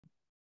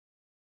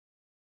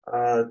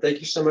Thank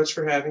you so much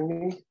for having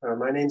me.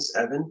 My name's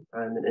Evan.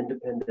 I'm an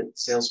independent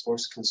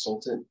Salesforce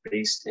consultant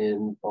based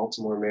in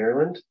Baltimore,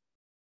 Maryland.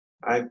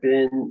 I've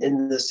been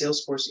in the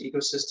Salesforce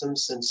ecosystem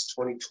since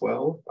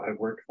 2012. I've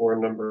worked for a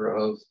number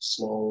of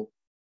small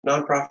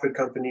nonprofit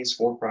companies,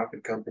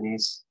 for-profit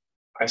companies.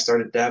 I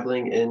started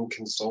dabbling in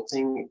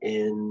consulting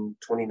in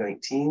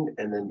 2019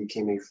 and then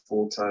became a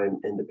full-time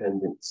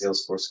independent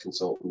Salesforce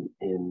consultant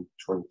in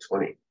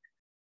 2020.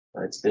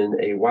 It's been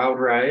a wild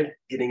ride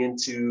getting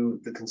into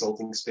the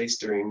consulting space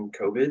during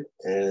COVID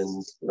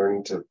and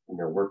learning to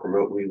work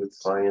remotely with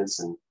clients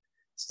and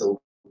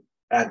still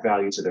add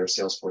value to their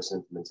Salesforce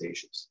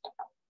implementations.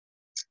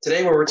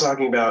 Today, what we're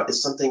talking about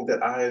is something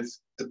that I've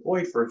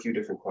deployed for a few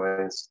different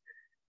clients.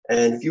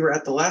 And if you were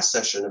at the last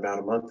session about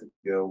a month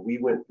ago, we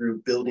went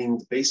through building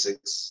the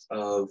basics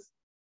of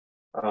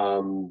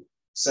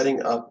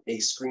setting up a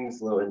screen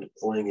flow and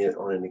deploying it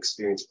on an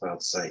Experience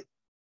Cloud site.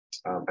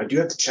 I do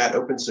have the chat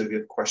open, so if you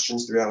have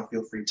questions throughout,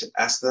 feel free to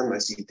ask them. I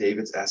see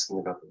David's asking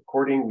about the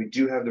recording. We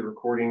do have the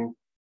recording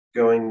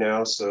going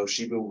now, so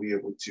Sheeba will be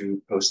able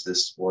to post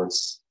this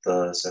once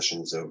the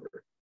session is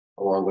over,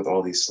 along with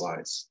all these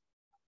slides.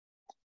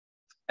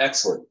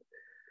 Excellent.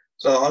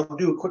 So I'll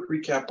do a quick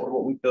recap on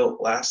what we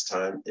built last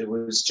time. It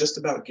was just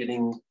about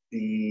getting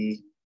the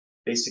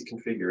basic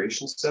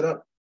configuration set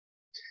up.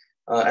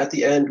 At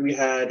the end, we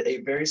had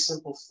a very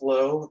simple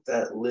flow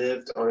that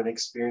lived on an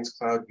Experience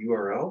Cloud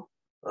URL.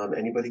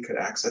 Anybody could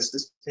access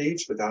this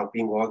page without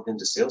being logged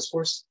into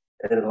Salesforce,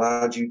 and it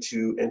allowed you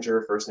to enter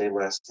a first name,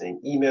 last name,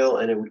 email,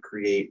 and it would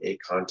create a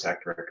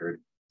contact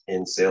record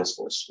in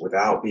Salesforce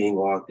without being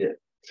logged in.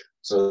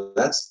 So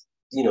that's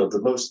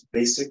the most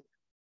basic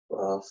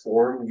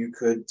form you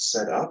could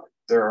set up.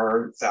 There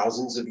are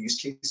thousands of use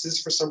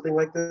cases for something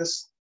like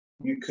this.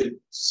 You could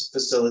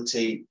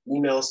facilitate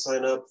email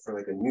sign up for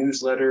like a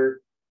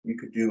newsletter. You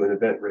could do an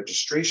event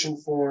registration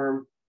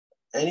form.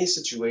 Any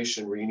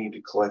situation where you need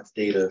to collect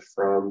data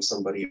from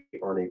somebody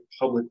on a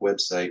public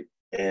website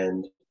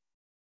and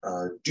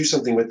do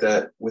something with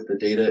that, with the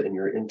data in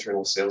your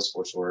internal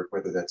Salesforce org,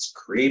 whether that's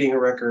creating a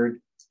record,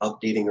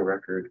 updating a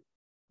record,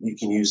 you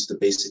can use the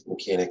basic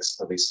mechanics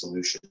of a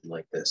solution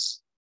like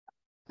this.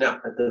 Now,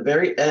 at the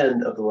very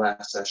end of the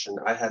last session,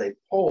 I had a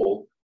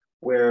poll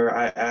where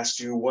I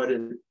asked you what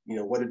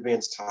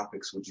advanced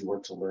topics would you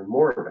want to learn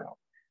more about?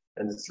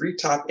 And the three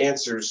top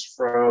answers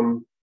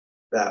from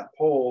that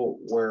poll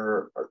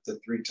were the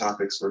three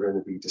topics we're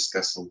going to be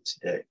discussing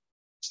today.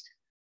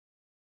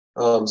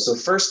 So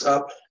first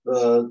up,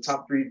 the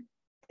top three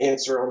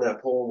answer on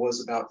that poll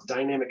was about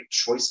dynamic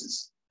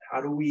choices.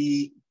 How do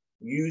we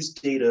use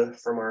data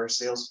from our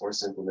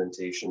Salesforce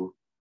implementation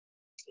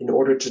in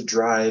order to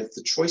drive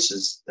the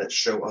choices that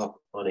show up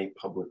on a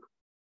public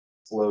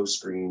flow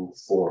screen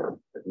form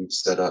that we've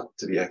set up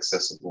to be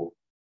accessible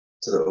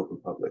to the open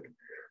public?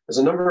 There's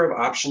a number of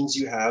options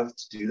you have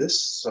to do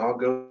this, so I'll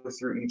go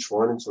through each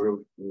one and sort of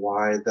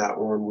why that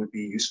one would be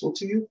useful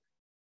to you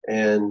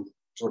and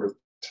sort of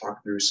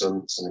talk through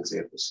some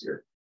examples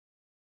here.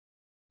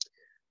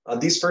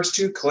 These first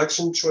two,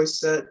 collection choice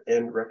set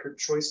and record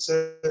choice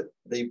set,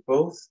 they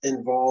both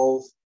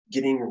involve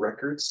getting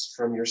records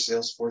from your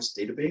Salesforce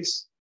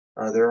database.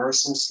 There are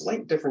some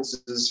slight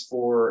differences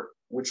for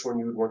which one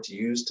you would want to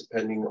use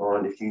depending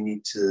on if you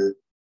need to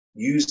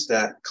use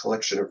that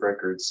collection of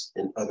records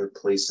in other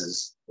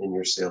places in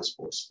your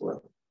Salesforce flow.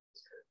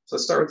 So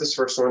let's start with this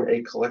first one,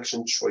 a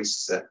collection choice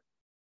set.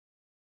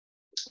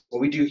 What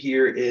we do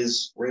here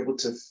is we're able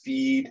to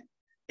feed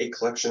a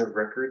collection of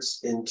records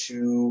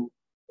into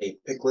a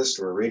pick list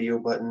or a radio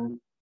button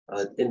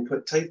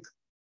input type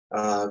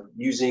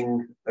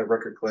using a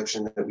record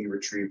collection that we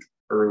retrieved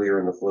earlier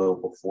in the flow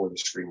before the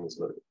screen was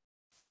loaded.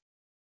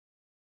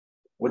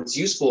 What's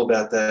useful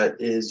about that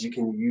is you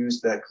can use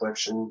that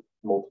collection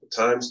multiple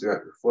times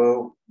throughout your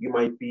flow. You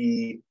might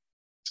be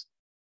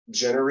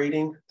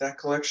generating that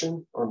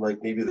collection on like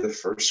maybe the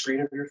first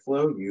screen of your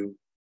flow. You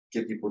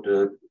get people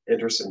to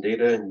enter some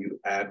data and you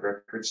add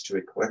records to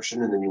a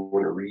collection and then you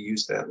want to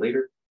reuse that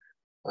later.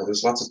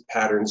 There's lots of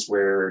patterns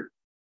where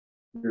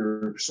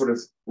you're sort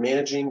of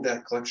managing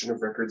that collection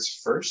of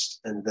records first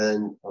and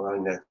then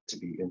allowing that to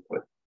be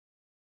input.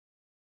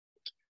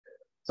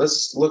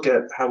 Let's look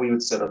at how we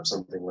would set up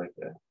something like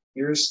that.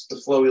 Here's the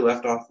flow we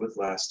left off with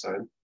last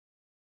time.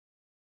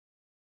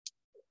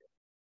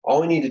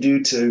 All we need to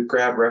do to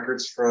grab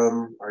records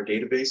from our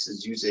database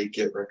is use a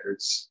get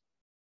records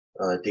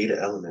data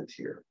element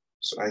here.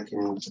 So I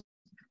can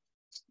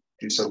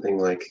do something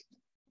like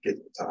get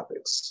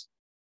topics.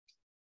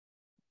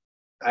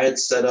 I had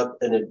set up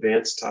an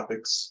advanced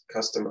topics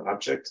custom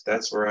object.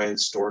 That's where I had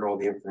stored all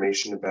the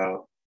information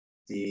about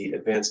the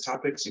advanced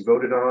topics you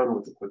voted on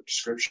with a quick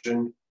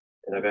description.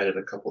 And I've added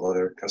a couple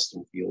other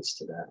custom fields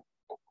to that.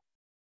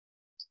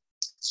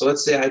 So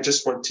let's say I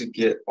just want to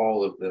get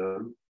all of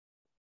them.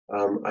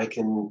 I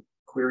can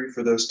query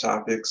for those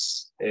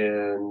topics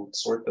and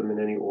sort them in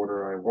any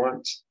order I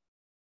want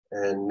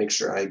and make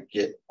sure I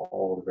get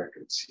all the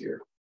records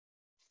here.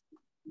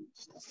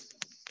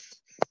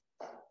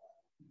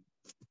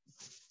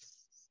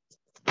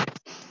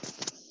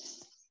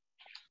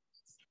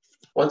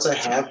 Once I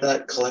have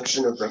that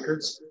collection of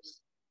records,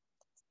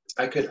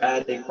 I could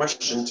add a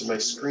question to my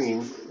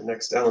screen, the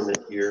next element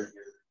here,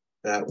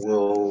 that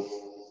will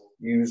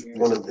use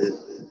one of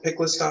the pick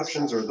list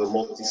options or the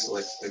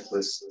multi-select pick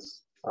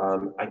list.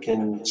 I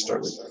can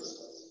start with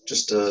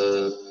just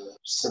a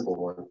simple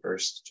one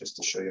first, just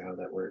to show you how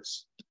that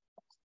works.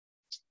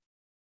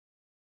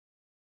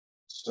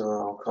 So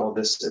I'll call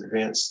this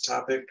advanced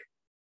topic.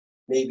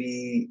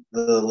 Maybe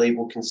the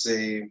label can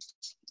say,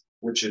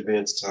 which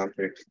advanced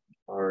topic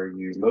are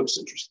you most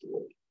interested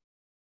in?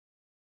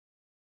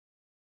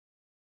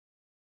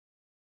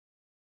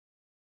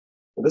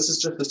 Well, this is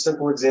just a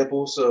simple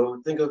example.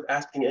 So think of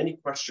asking any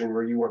question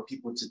where you want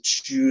people to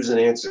choose an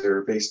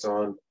answer based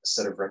on a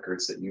set of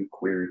records that you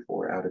queried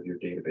for out of your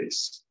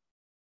database.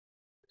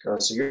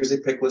 So here's a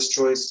pick list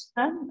choice.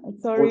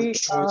 Sorry,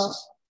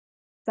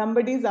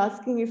 somebody's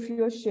asking if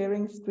you're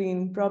sharing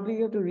screen. Probably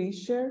you have to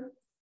reshare.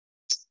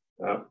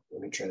 Let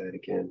me try that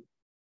again.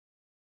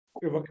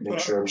 Make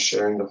sure I'm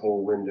sharing the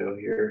whole window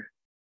here.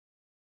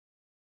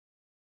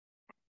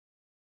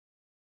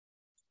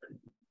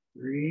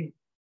 3.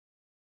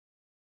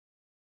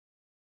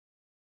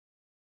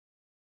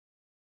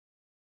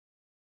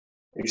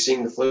 Are you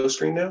seeing the flow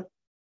screen now?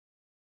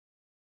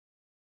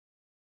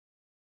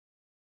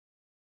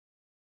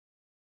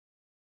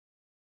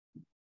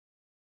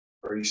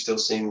 Or are you still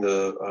seeing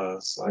the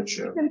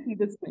slideshow? You can see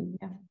the screen,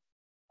 yeah.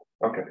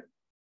 Okay.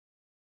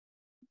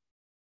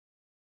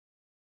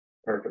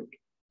 Perfect.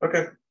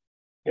 Okay.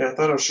 Yeah, I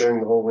thought I was sharing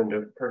the whole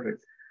window.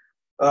 Perfect.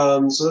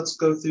 So let's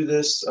go through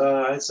this.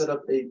 I set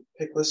up a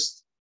pick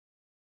list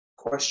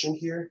question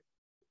here,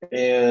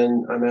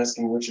 and I'm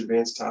asking which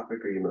advanced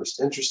topic are you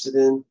most interested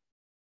in?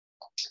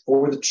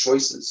 For the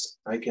choices,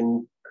 I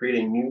can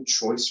create a new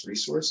choice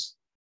resource.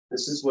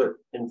 This is what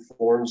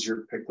informs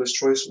your pick list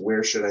choice.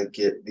 Where should I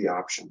get the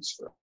options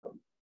from?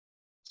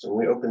 So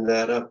when we open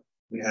that up,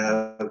 we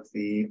have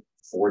the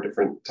 4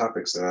 different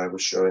topics that I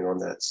was showing on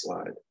that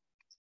slide.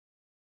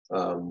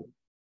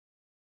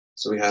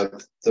 So we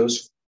have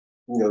those,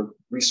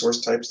 resource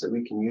types that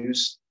we can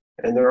use,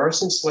 and there are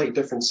some slight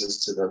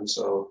differences to them.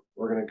 So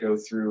we're going to go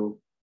through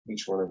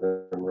each one of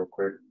them real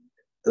quick.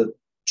 The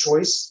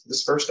choice,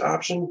 this first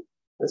option,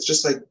 it's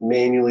just like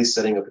manually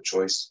setting up a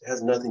choice. It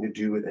has nothing to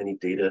do with any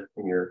data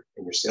in your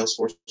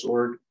Salesforce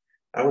org.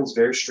 That one's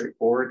very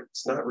straightforward.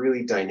 It's not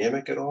really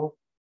dynamic at all,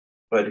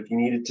 but if you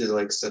needed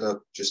to set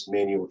up just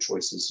manual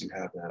choices, you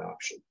have that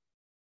option.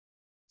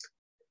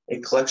 A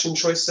collection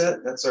choice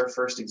set, that's our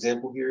first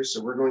example here. So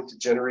we're going to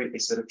generate a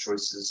set of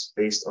choices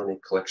based on a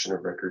collection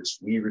of records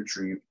we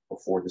retrieved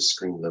before the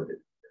screen loaded.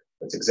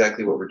 That's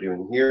exactly what we're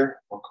doing here.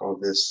 I'll call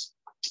this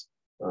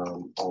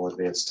all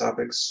advanced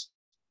topics.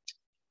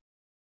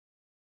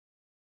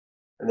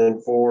 And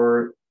then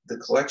for the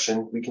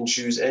collection, we can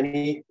choose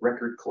any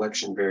record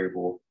collection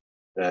variable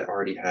that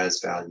already has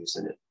values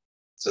in it.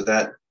 So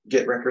that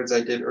get records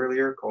I did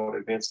earlier called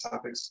advanced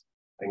topics,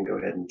 I can go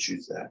ahead and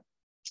choose that.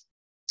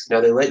 Now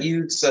they let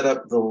you set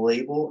up the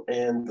label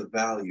and the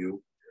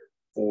value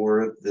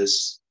for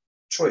this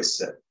choice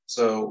set.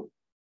 So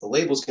the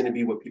label is going to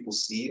be what people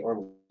see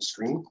on the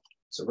screen.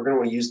 So we're going to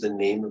want to use the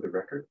name of the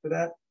record for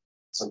that,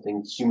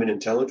 something human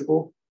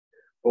intelligible.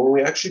 But when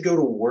we actually go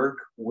to work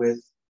with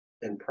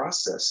and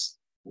process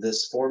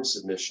this form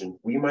submission,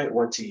 we might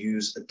want to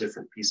use a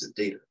different piece of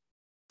data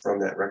from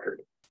that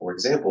record. For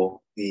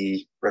example,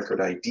 the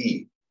record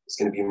ID is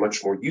going to be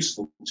much more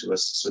useful to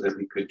us so that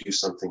we could do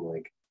something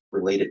like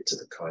relate it to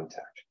the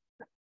contact.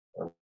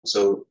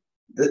 So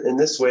in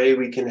this way,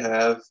 we can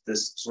have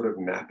this sort of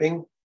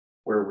mapping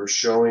where we're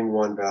showing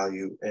one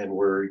value and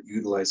we're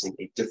utilizing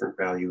a different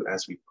value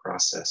as we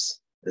process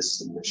this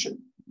submission.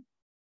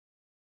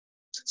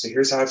 So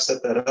here's how I've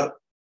set that up.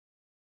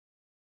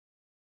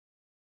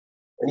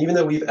 And even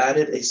though we've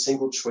added a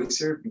single choice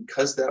here,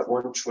 because that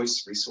one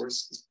choice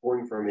resource is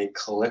pulling from a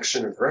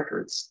collection of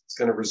records, it's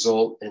going to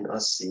result in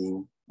us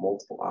seeing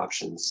multiple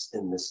options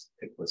in this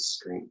pick list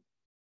screen.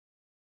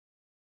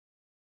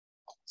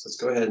 So let's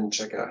go ahead and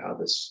check out how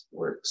this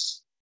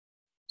works.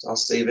 So I'll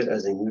save it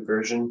as a new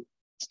version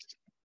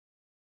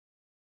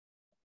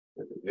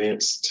with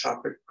advanced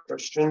topic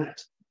question.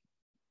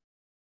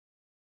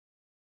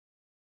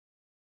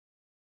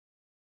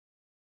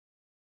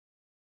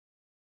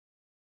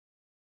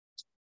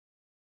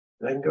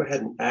 And I can go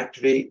ahead and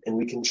activate, and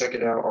we can check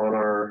it out on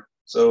our.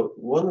 So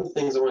one of the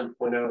things I want to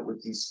point out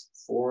with these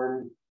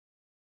form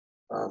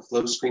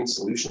flow screen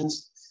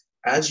solutions,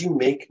 as you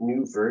make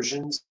new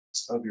versions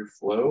of your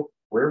flow,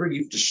 wherever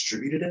you've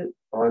distributed it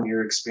on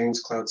your Experience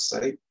Cloud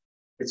site,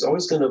 it's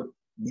always going to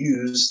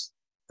use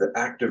the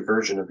active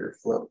version of your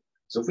flow.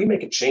 So if we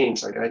make a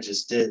change like I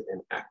just did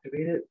and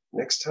activate it,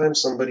 next time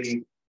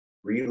somebody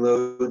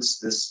reloads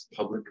this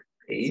public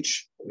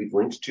page that we've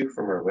linked to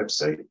from our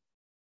website,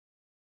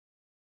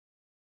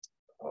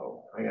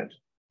 oh,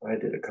 I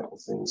did a couple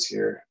things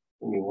here.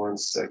 Give me 1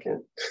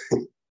 second.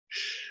 Get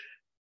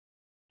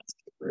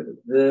rid of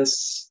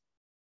this.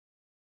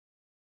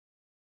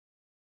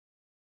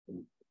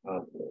 And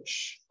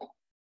publish.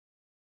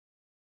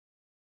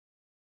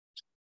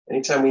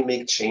 Anytime we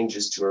make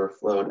changes to our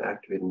flow and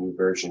activate a new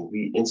version,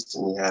 we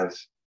instantly have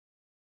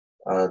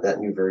that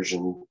new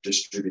version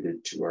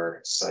distributed to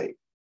our site.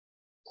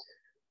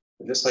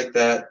 And just like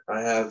that,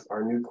 I have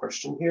our new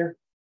question here.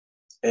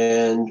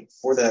 And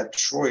for that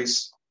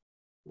choice,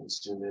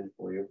 let's zoom in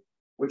for you.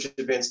 Which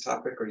advanced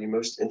topic are you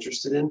most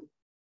interested in?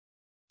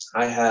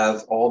 I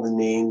have all the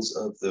names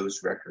of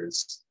those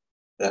records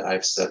that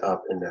I've set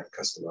up in that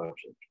custom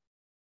object.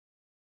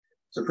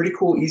 So a pretty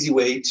cool, easy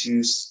way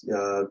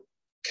to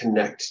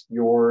connect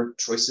your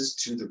choices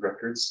to the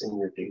records in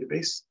your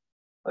database.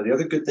 The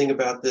other good thing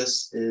about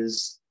this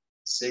is,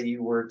 say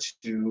you were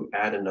to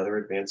add another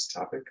advanced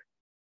topic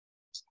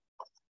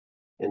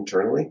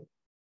internally,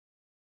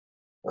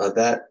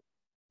 that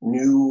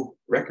new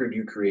record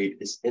you create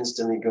is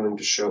instantly going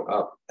to show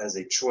up as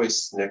a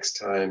choice next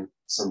time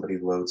somebody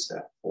loads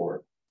that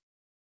form.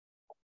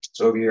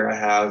 So over here I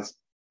have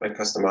my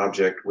custom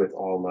object with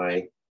all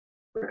my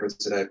records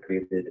that I've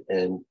created,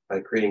 and by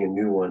creating a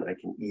new one, I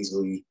can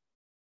easily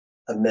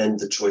amend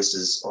the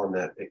choices on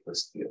that pick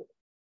list field.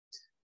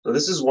 So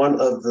this is one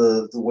of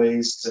the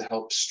ways to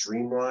help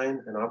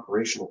streamline an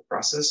operational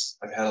process.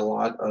 I've had a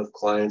lot of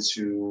clients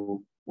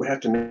who would have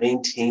to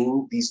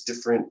maintain these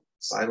different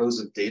silos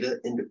of data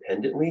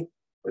independently,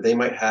 where they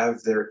might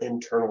have their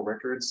internal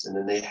records and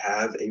then they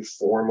have a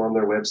form on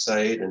their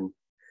website, and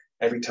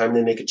every time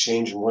they make a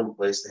change in one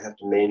place, they have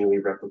to manually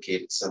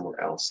replicate it somewhere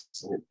else.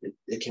 And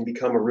it can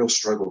become a real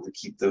struggle to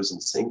keep those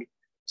in sync.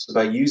 So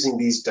by using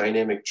these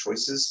dynamic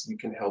choices, you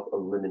can help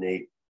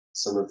eliminate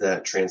some of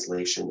that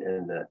translation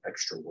and that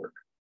extra work.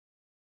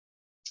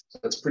 So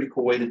that's a pretty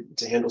cool way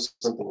to handle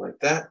something like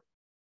that.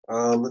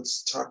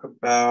 Let's talk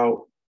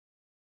about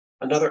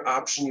another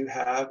option you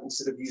have.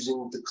 Instead of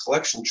using the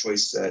collection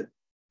choice set,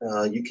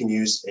 you can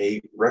use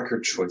a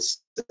record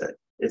choice set.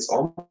 It's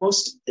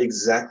almost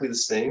exactly the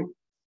same,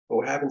 but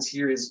what happens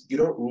here is you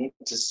don't need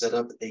to set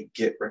up a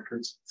get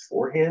records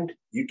beforehand.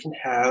 You can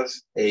have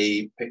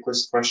a pick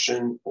list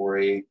question or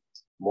a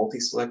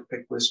multi-select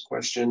pick list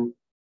question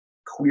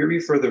query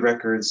for the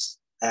records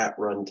at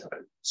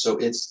runtime. So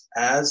it's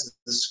as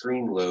the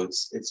screen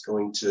loads, it's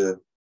going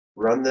to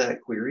run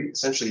that query.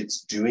 Essentially,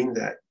 it's doing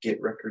that get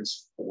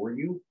records for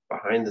you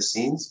behind the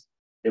scenes.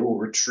 It will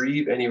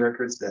retrieve any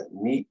records that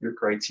meet your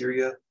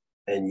criteria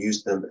and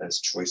use them as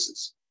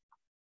choices.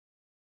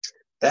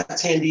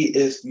 That's handy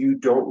if you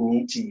don't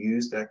need to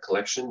use that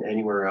collection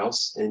anywhere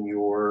else in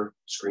your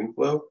screen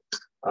flow.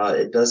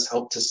 It does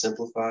help to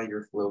simplify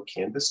your flow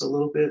canvas a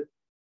little bit.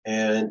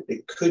 And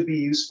it could be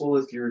useful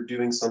if you're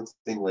doing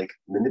something like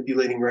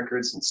manipulating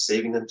records and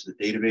saving them to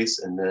the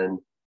database, and then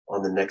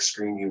on the next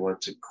screen you want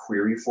to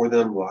query for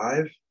them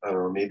live. I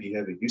don't know, maybe you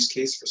have a use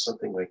case for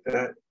something like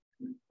that.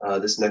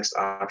 This next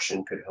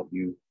option could help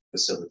you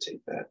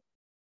facilitate that.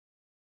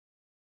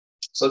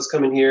 So let's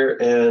come in here,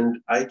 and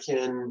I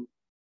can,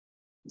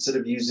 instead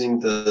of using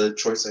the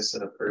choice I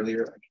set up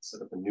earlier, I can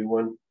set up a new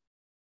one.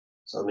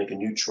 So I'll make a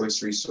new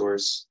choice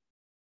resource,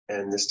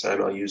 and this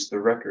time I'll use the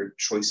record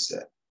choice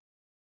set.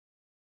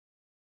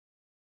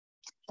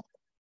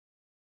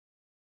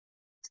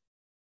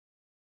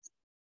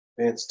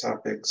 Advanced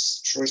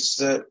topics choice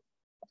set.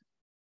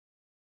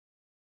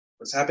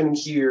 What's happening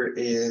here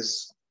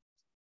is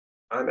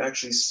I'm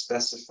actually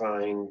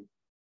specifying,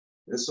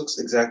 this looks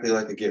exactly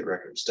like a get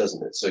records,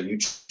 doesn't it? So you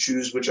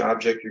choose which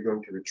object you're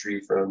going to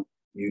retrieve from.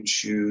 You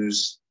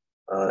choose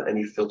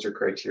any filter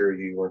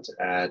criteria you want to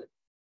add.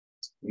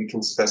 You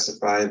can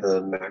specify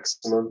the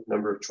maximum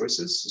number of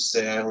choices. So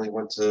say I only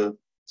want to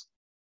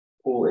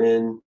pull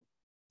in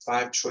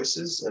 5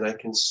 choices, and I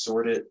can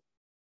sort it,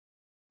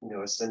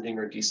 ascending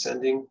or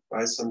descending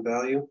by some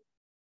value.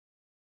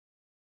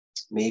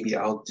 Maybe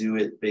I'll do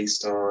it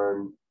based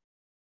on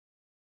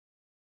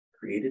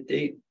created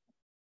date.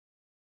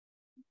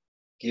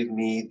 Give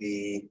me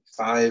the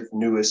 5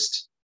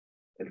 newest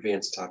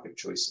advanced topic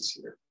choices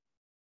here.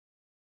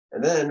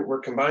 And then we're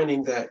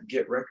combining that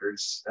get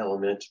records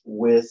element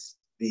with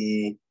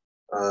the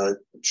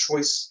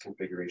choice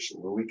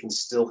configuration, where we can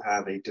still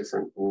have a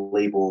different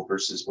label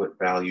versus what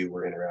value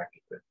we're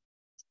interacting with.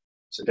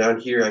 So down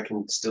here, I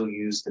can still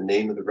use the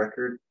name of the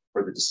record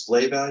for the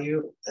display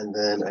value, and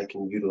then I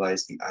can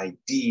utilize the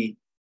ID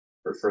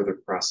for further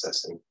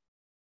processing,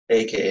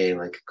 AKA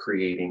like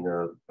creating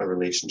a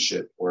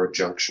relationship or a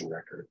junction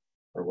record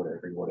or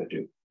whatever you want to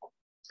do.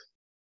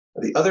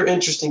 The other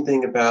interesting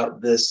thing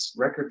about this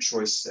record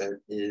choice set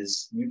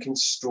is you can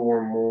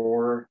store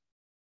more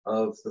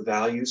of the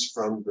values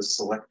from the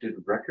selected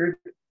record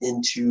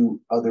into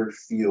other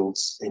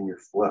fields in your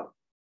flow.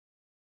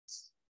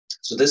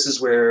 So this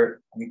is where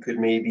you could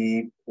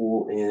maybe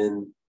pull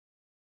in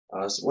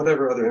so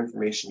whatever other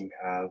information you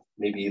have,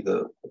 maybe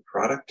the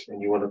product,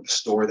 and you want to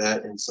store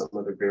that in some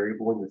other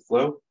variable in your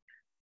flow.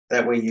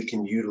 That way you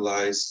can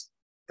utilize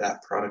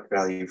that product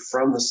value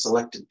from the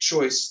selected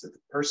choice that the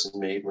person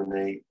made when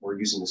they were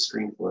using the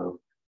screen flow,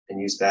 and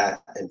use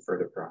that in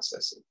further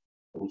processing.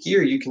 And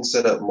here you can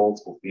set up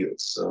multiple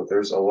fields. So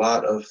there's a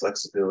lot of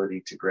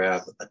flexibility to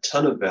grab a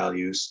ton of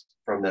values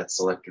from that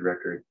selected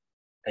record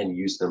and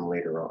use them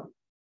later on.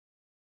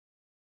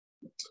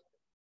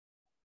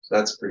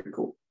 That's pretty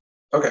cool.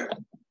 Okay,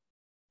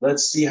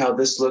 let's see how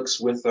this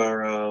looks with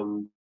our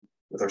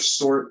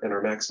sort and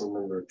our maximum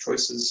number of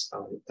choices.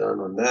 I'll hit done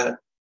on that.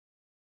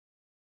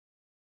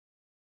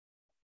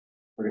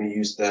 We're going to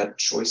use that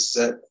choice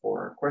set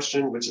for our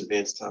question. Which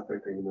advanced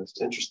topic are you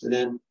most interested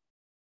in?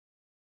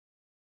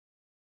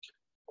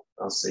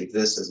 I'll save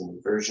this as a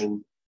new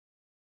version.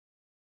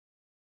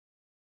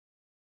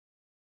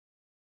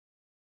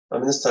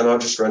 This time I'll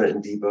just run it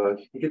in debug.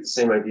 You get the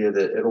same idea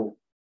that it'll,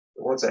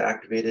 once I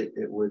activate it,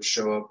 it would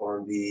show up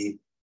on the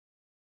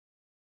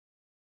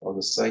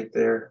site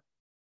there.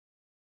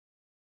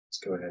 Let's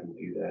go ahead and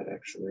do that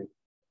actually.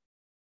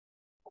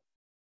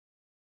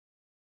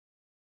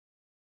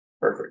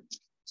 Perfect.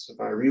 So if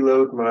I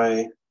reload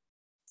my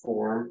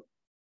form,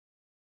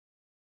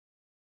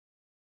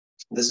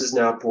 this is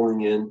now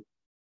pulling in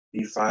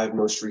the 5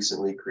 most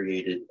recently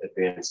created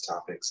advanced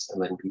topics and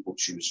letting people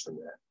choose from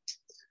that.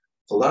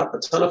 So a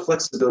ton of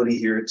flexibility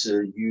here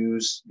to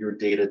use your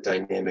data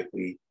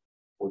dynamically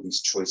for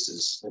these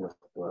choices in a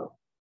flow.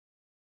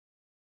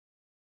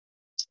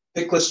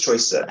 Pick list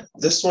choice set.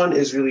 This one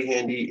is really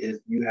handy if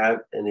you have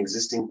an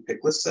existing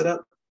pick list set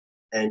up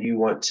and you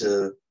want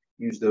to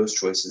use those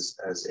choices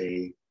as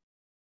a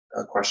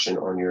question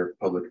on your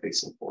public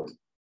facing form.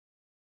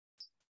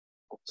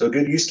 So a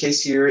good use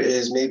case here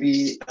is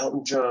maybe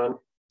Elton John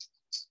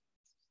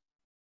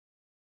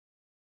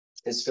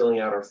is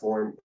filling out our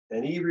form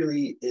and he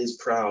really is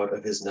proud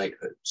of his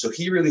knighthood. So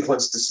he really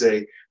wants to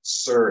say,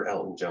 Sir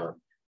Elton John,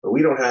 but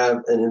we don't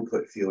have an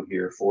input field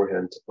here for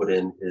him to put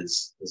in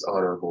his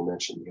honorable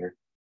mention here.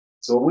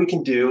 So what we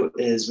can do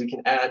is we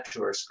can add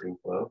to our screen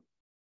flow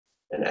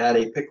and add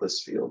a pick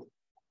list field.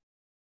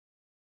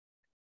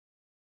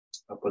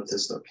 I'll put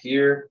this up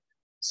here.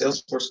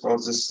 Salesforce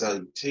calls this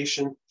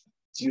salutation.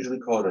 It's usually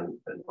called an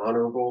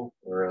honorable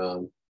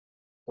or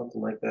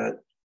something like that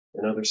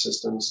in other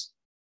systems.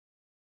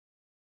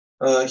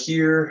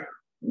 Here,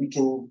 we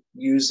can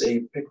use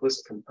a pick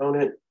list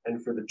component.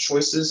 And for the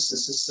choices,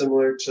 this is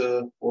similar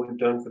to what we've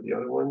done for the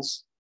other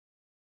ones.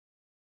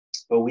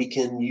 But we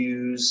can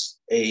use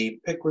a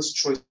pick list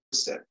choice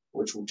set,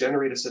 which will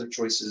generate a set of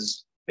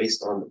choices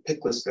based on the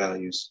pick list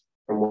values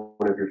from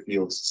one of your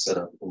fields set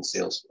up in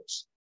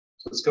Salesforce.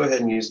 So let's go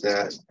ahead and use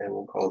that, and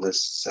we'll call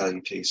this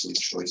salutation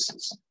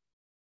choices.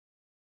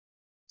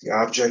 The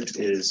object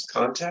is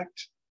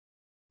contact,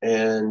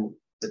 and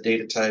the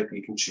data type,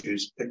 you can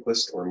choose pick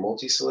list or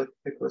multi-select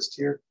pick list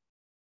here.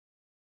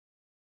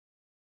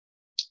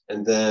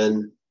 And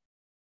then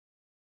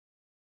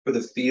for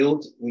the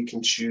field, we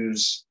can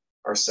choose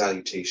our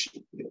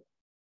salutation field.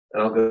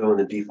 And I'll go in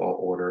the default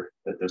order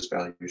that those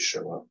values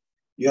show up.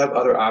 You have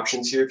other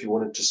options here if you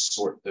wanted to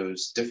sort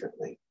those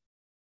differently.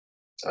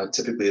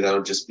 Typically,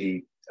 that'll just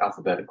be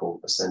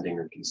alphabetical, ascending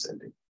or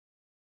descending.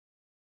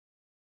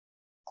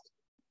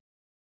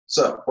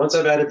 So once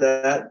I've added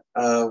that,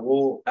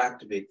 we'll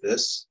activate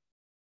this.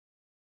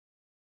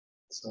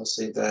 So I'll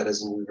save that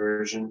as a new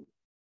version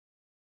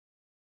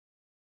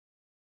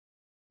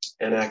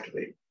and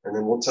activate. And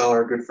then we'll tell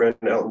our good friend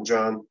Elton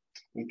John,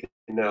 he can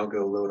now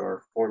go load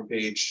our form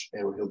page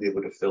and he'll be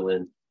able to fill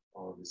in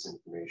all of this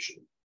information.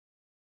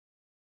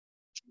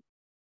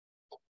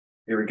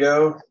 Here we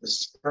go. This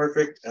is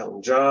perfect.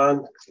 Elton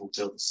John, can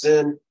fill this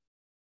in.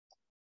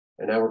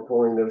 And now we're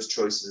pulling those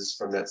choices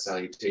from that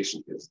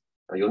salutation field.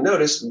 Now you'll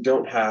notice we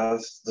don't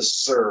have the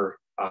Sir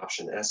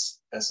option,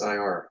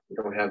 S-I-R. We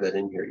don't have that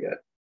in here yet.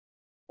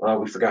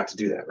 We forgot to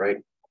do that, right?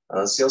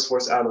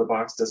 Salesforce out of the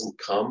box doesn't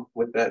come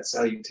with that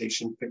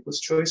salutation pick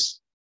list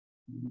choice.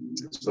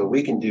 So what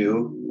we can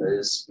do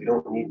is we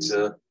don't need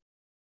to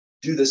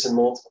do this in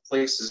multiple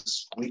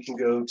places. We can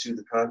go to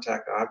the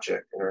contact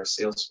object in our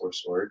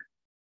Salesforce org.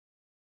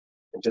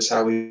 And just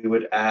how we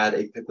would add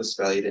a pick list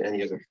value to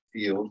any other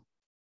field.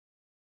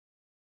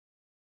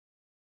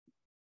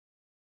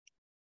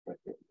 I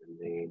think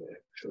the name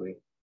actually.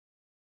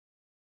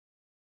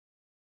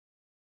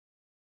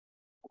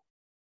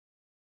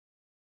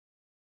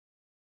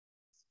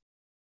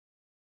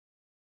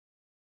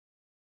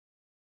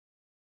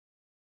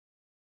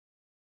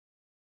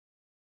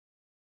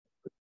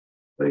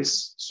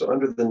 Place. So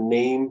under the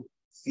name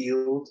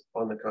field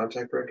on the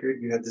contact record,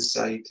 you have the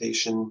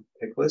salutation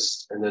pick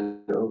list, and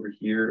then over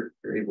here,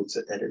 you're able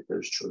to edit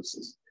those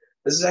choices.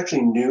 This is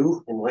actually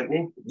new in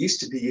Lightning. It used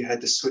to be you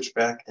had to switch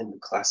back into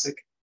Classic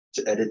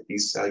to edit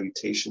these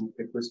salutation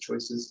pick list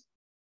choices.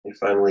 They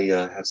finally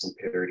have some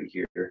parity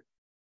here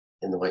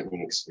in the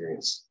Lightning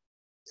experience.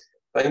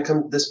 If I can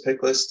come to this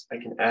pick list, I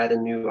can add a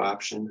new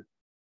option.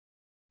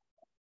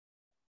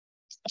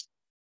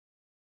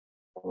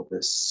 Call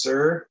this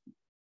Sir.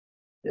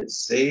 Hit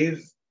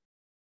save.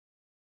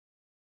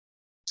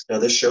 Now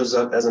this shows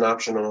up as an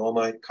option on all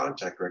my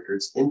contact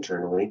records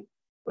internally,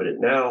 but it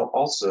now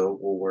also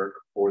will work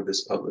for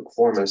this public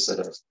form I set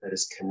up that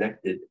is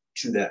connected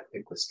to that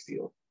pick list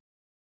field.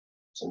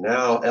 So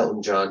now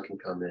Elton John can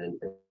come in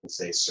and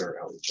say, Sir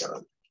Elton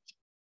John.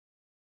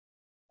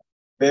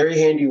 Very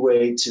handy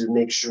way to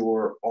make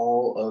sure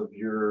all of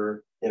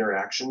your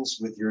interactions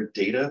with your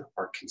data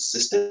are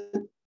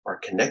consistent, are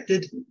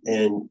connected,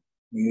 and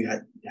you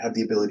have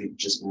the ability to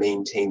just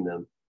maintain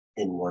them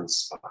in one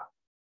spot.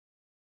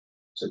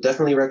 So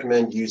definitely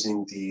recommend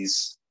using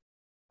these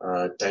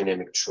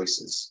dynamic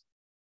choices.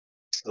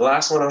 The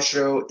last one I'll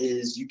show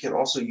is you can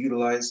also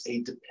utilize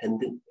a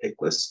dependent pick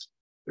list.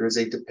 There is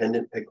a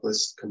dependent pick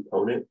list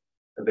component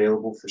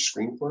available for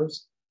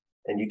ScreenFlows,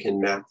 and you can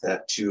map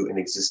that to an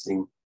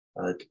existing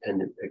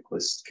dependent pick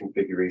list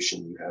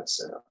configuration you have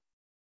set up.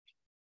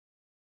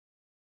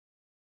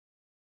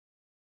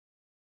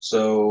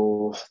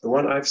 So the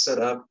one I've set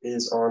up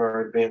is on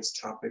our advanced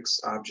topics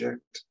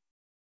object.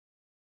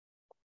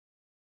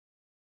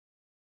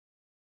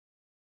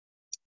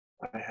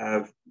 I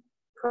have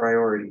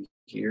priority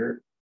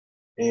here,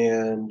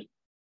 and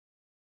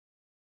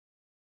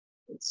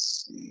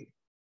let's see,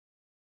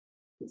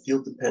 the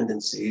field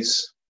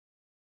dependencies.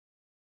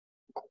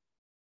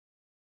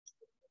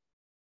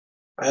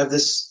 I have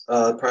this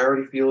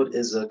priority field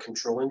is a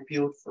controlling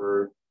field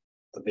for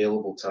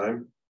available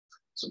time.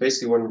 So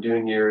basically what I'm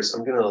doing here is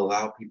I'm going to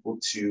allow people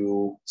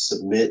to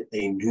submit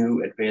a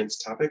new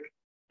advanced topic.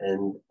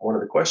 And one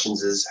of the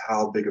questions is,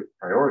 how big a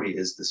priority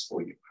is this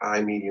for you?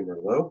 High, medium, or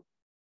low?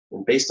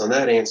 And based on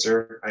that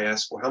answer, I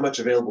ask, well, how much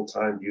available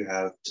time do you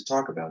have to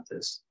talk about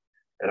this?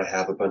 And I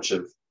have a bunch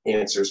of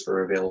answers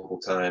for available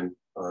time,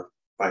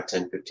 5,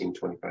 10, 15,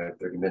 25,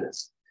 30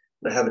 minutes.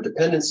 And I have a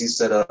dependency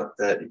set up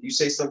that if you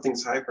say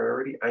something's high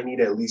priority, I need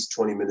at least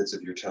 20 minutes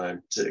of your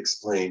time to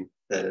explain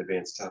that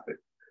advanced topic.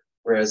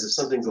 Whereas if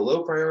something's a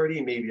low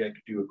priority, maybe I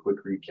could do a quick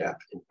recap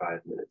in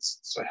 5 minutes.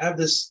 So I have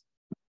this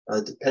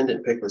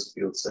dependent pick list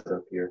field set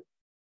up here,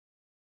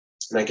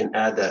 and I can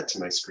add that to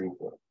my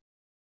ScreenFlow.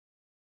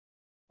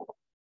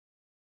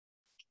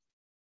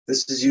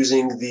 This is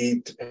using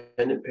the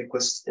dependent pick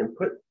list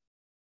input.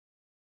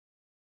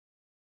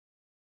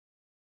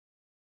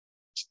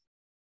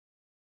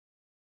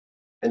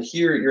 And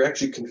here you're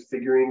actually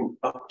configuring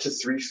up to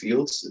 3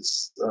 fields.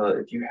 It's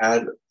if you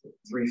had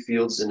 3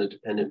 fields in a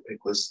dependent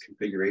pick list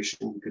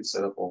configuration, you could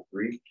set up all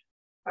 3.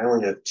 I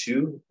only have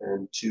 2,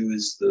 and 2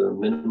 is the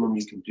minimum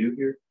you can do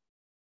here.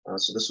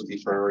 So this would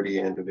be priority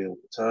and available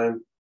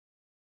time.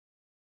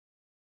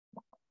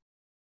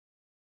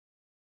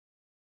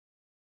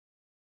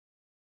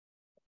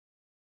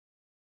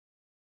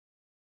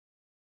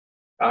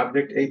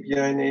 Object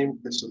API name,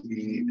 this would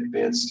be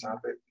advanced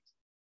topic.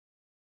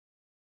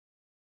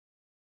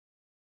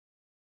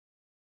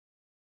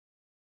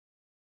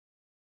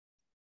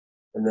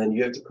 And then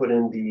you have to put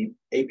in the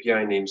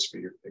API names for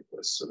your pick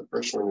list. So the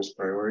first one is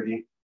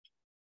priority.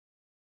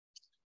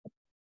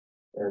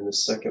 And the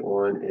second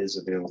one is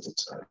available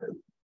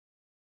time.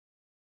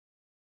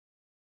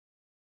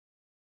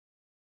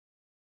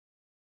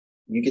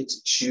 You get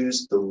to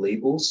choose the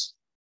labels.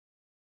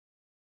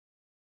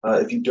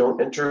 If you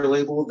don't enter a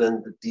label,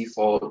 then the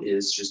default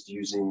is just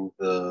using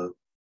the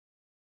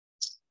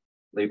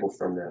label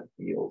from that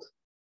field.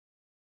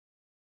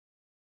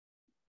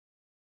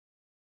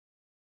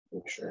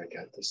 Make sure I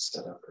got this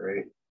set up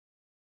right.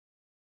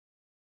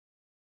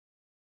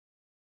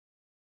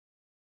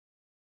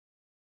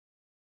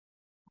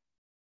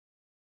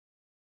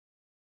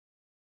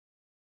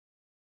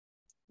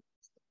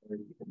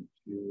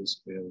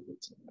 Choose available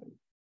time.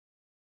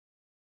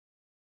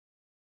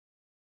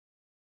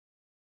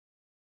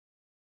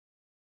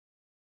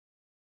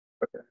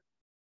 Okay,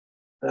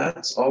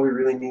 that's all we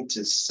really need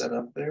to set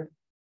up there.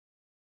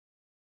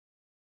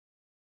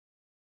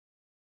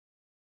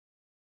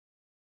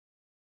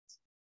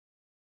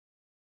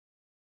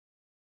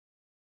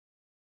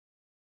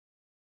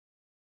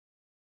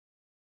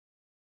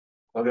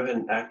 I'll go ahead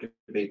and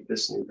activate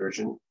this new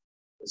version.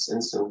 This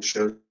instantly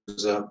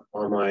shows up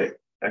on my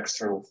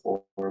external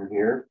form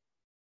here.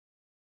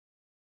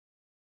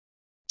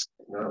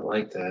 Not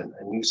like that.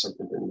 I knew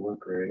something didn't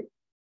look right.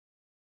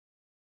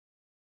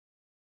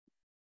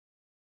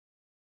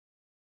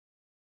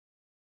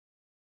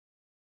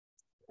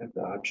 I have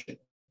the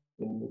object.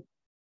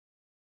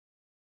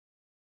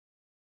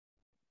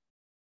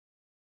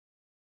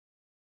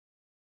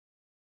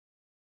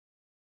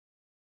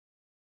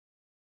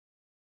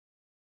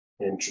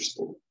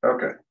 Interesting.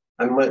 Okay.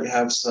 I might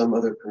have some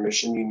other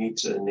permission you need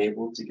to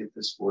enable to get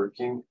this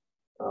working.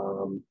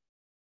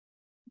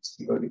 Let's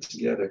debug it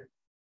together.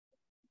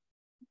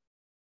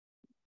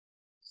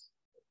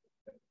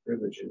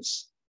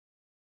 Privileges.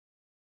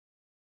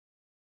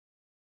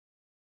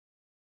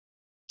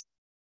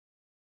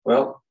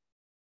 Well,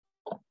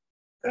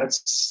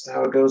 that's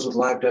how it goes with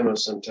live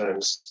demos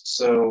sometimes.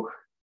 So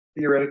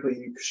theoretically,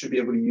 you should be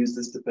able to use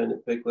this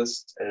dependent pick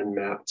list and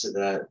map to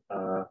that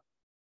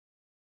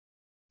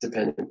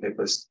dependent pick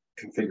list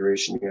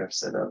configuration you have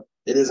set up.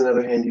 It is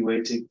another handy way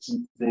to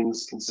keep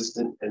things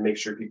consistent and make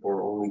sure people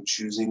are only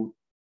choosing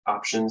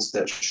options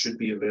that should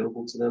be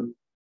available to them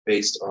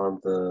based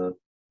on the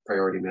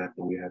priority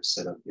mapping you have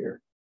set up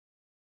here.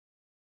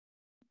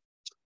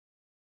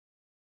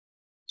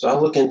 So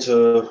I'll look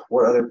into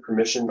what other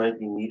permission might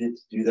be needed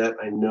to do that.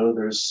 I know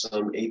there's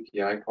some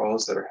API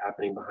calls that are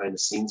happening behind the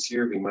scenes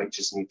here. We might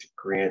just need to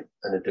grant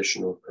an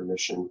additional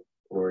permission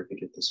in order to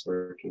get this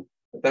working.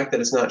 The fact that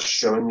it's not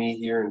showing me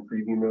here in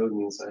preview mode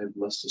means I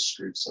must have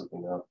screwed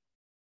something up,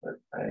 but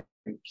I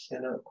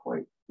cannot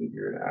quite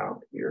figure it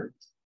out here.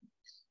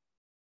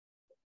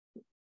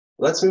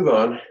 Let's move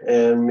on,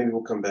 and maybe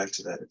we'll come back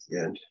to that at the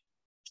end.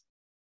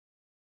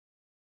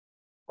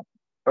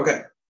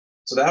 Okay,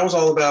 so that was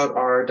all about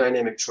our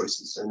dynamic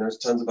choices, and there's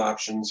tons of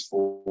options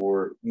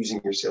for using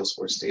your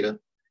Salesforce data.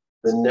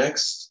 The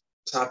next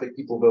topic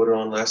people voted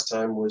on last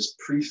time was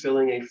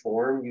pre-filling a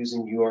form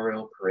using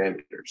URL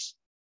parameters.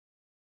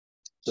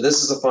 So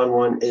this is a fun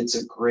one. It's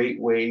a great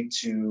way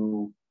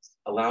to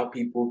allow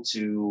people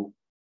to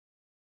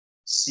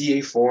see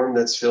a form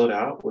that's filled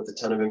out with a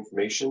ton of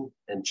information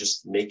and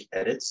just make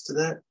edits to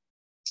that.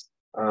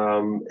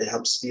 It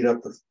helps speed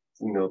up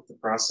the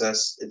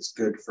process. It's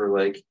good for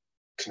like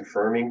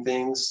confirming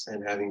things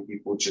and having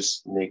people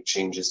just make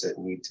changes that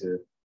need to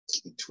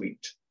be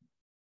tweaked.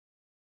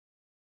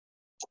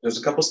 There's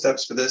a couple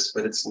steps for this,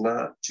 but it's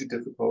not too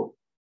difficult.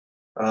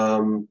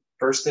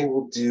 First thing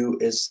we'll do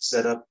is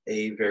set up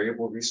a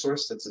variable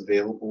resource that's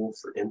available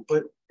for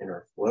input in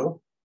our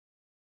flow.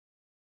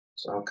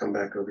 So I'll come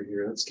back over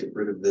here. Let's get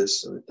rid of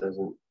this so it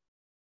doesn't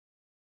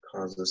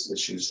cause us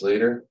issues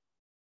later.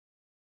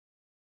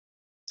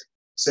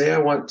 Say I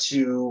want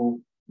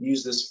to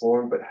use this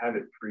form, but have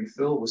it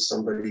pre-fill with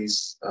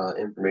somebody's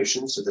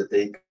information so that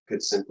they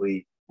could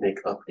simply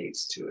make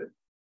updates to it.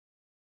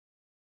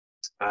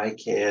 I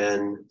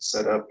can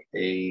set up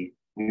a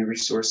new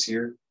resource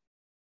here,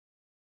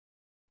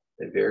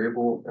 a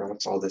variable, and I'll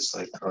call this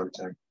like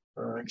contact.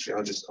 Actually,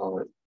 I'll just call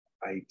it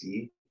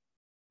ID.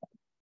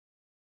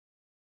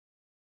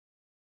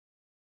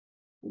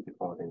 We can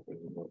call it anything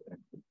we want.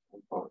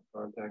 We'll call it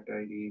contact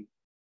ID.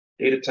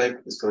 Data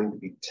type is going to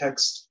be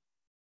text.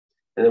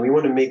 And then we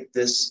want to make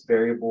this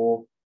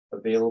variable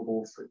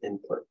available for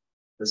input.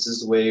 This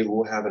is the way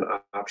we'll have an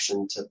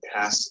option to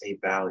pass a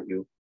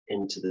value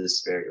into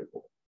this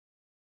variable.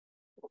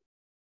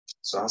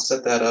 So I'll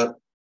set that up.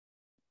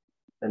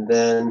 And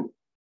then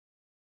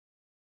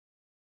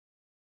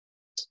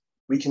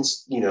we can,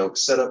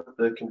 set up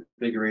the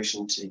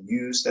configuration to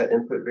use that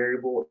input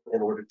variable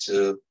in order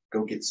to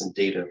go get some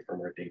data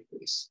from our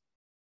database.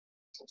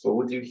 So what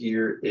we'll do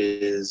here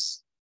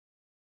is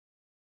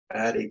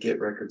add a get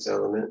records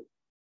element.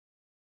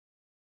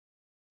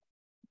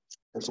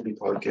 This will be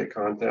called get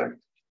contact.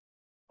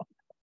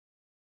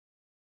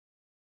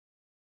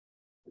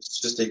 It's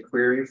just a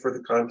query for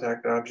the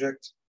contact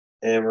object.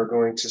 And we're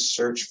going to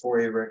search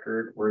for a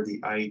record where the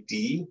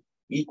ID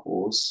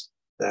equals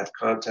that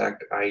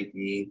contact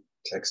ID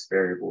text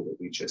variable that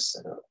we just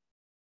set up.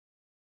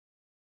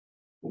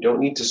 We don't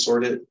need to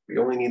sort it. We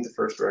only need the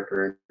first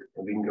record,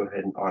 and we can go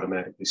ahead and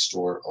automatically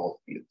store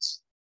all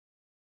fields.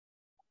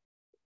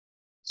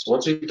 So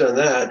once we've done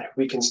that,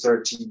 we can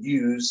start to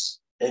use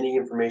any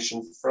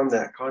information from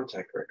that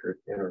contact record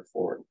in our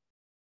form.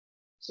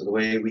 So the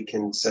way we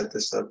can set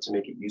this up to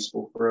make it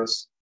useful for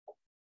us,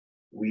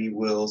 we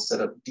will set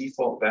up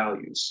default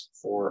values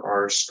for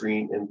our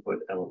screen input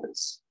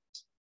elements.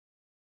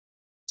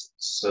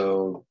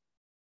 So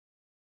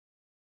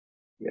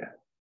yeah,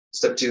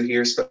 step 2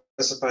 here,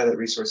 specify that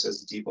resource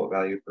as the default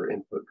value for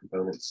input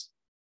components.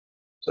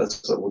 So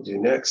that's what we'll do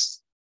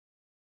next.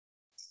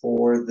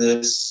 For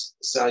this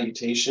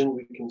salutation,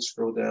 we can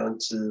scroll down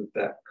to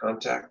that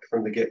contact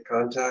from the get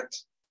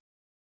contact,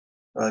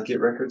 get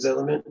records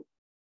element,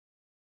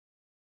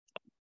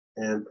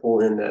 and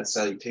pull in that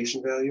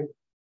salutation value.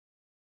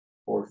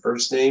 For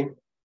first name,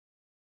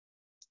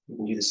 you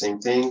can do the same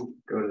thing.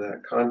 Go to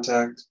that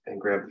contact and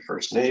grab the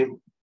first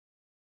name.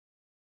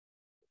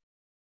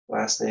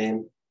 Last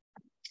name,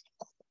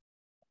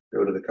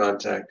 go to the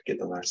contact, get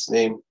the last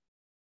name,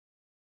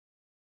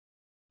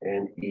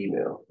 and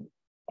email.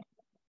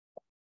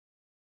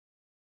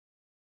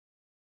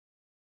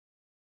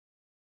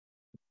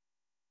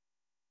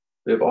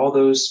 We have all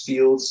those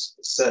fields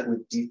set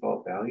with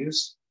default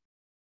values.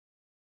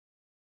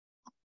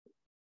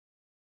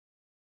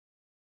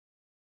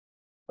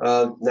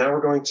 Now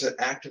we're going to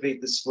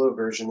activate this flow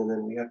version, and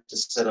then we have to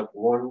set up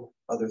one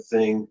other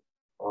thing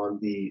on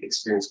the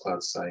Experience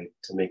Cloud site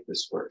to make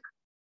this work.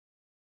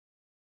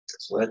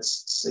 So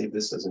let's save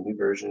this as a new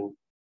version.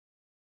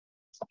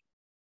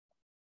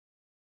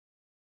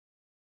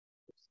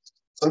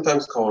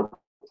 Sometimes called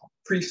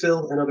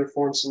pre-fill in other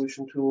form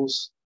solution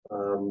tools.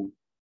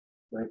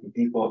 Might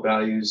be default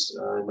values,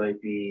 it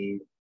might be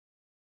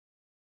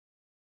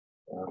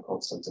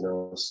called something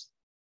else.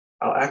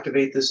 I'll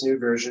activate this new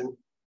version.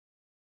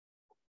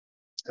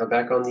 Now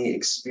back on the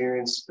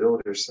Experience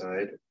Builder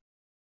side,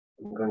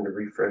 I'm going to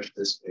refresh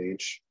this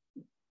page.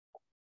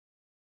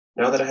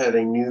 Now that I have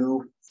a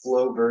new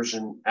flow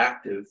version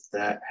active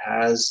that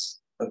has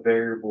a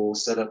variable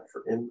set up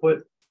for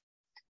input,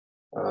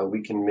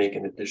 we can make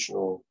an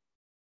additional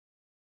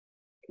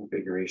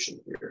configuration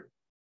here.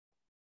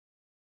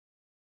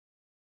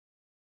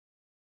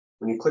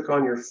 When you click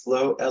on your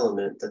flow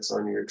element that's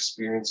on your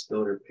Experience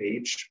Builder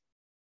page,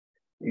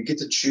 you get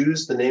to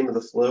choose the name of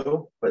the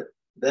flow, but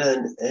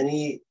then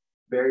any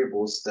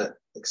variables that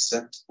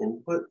accept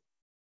input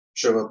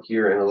show up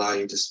here and allow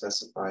you to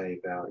specify a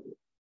value.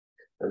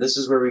 Now this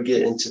is where we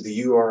get into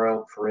the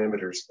URL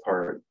parameters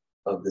part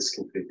of this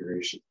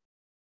configuration.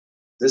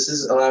 This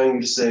is allowing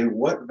you to say,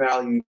 what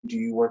value do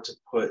you want to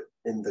put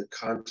in the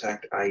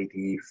contact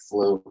ID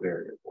flow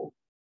variable?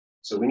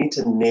 So we need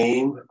to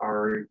name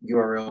our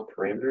URL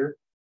parameter.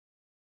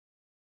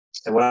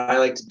 And what I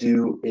like to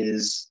do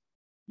is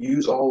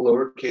use all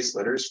lowercase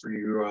letters for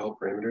URL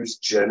parameters.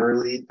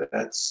 Generally,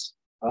 that's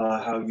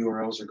how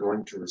URLs are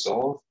going to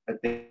resolve. I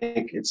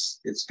think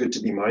it's good to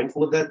be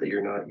mindful of that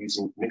you're not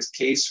using mixed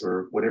case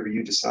or whatever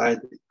you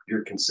decide, that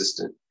you're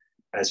consistent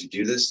as you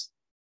do this.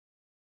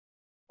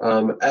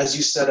 As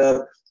you set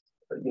up,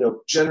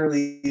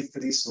 generally for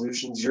these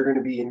solutions, you're going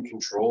to be in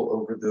control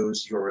over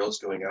those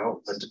URLs going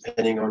out, but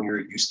depending on your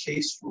use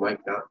case, you might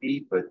not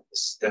be, but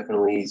it's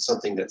definitely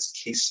something that's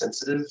case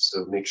sensitive.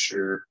 So make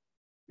sure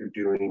you're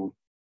doing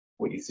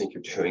what you think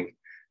you're doing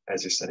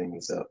as you're setting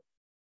these up.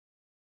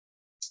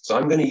 So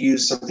I'm going to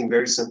use something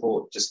very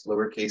simple, just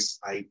lowercase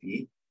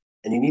ID,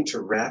 and you need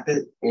to wrap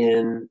it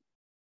in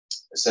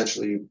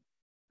essentially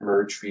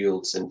merge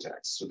field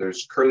syntax. So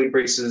there's curly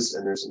braces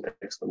and there's an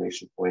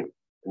exclamation point.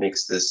 It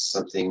makes this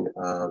something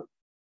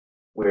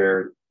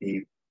where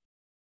the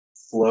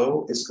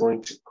flow is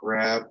going to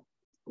grab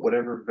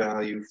whatever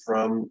value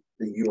from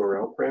the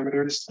URL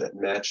parameters that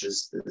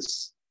matches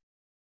this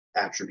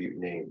attribute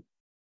name.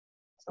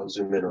 I'll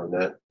zoom in on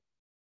that.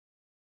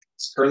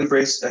 It's curly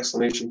brace,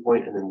 exclamation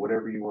point, and then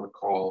whatever you want to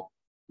call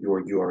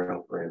your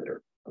URL parameter.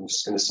 I'm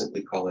just going to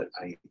simply call it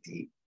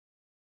ID.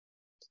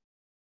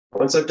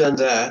 Once I've done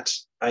that,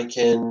 I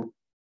can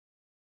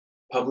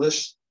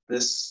publish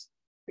this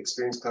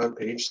Experience Cloud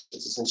page.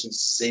 It's essentially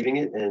saving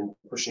it and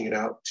pushing it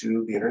out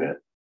to the internet.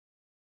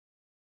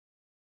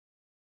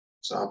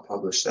 So I'll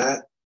publish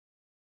that.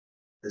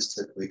 This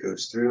typically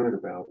goes through in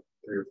about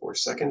 3 or 4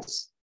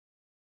 seconds.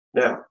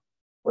 Now,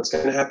 what's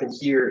going to happen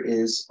here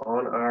is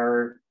on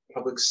our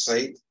public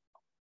site,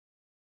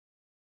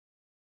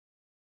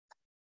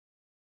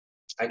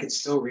 I could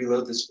still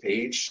reload this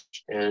page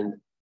and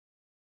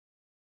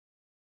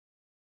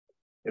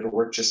it'll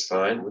work just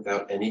fine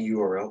without any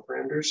URL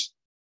parameters.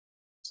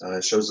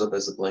 It shows up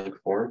as a blank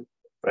form,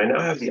 but I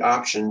now have the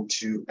option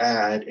to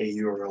add a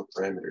URL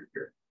parameter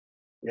here.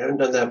 If you haven't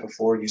done that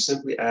before, you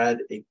simply add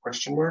a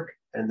question mark,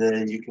 and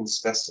then you can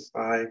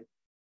specify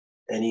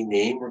any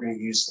name. We're going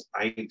to use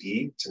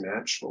ID to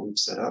match what we've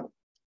set up.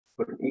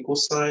 Put an equal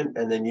sign,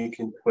 and then you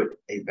can put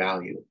a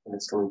value, and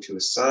it's going to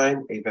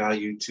assign a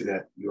value to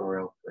that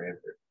URL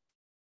parameter.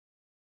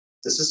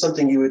 This is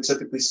something you would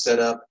typically set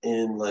up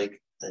in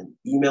like an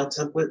email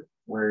template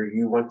where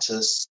you want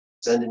to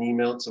send an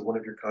email to one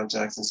of your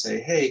contacts and say,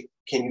 hey,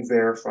 can you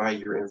verify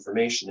your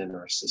information in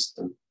our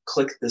system?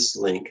 Click this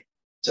link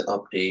to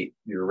update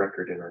your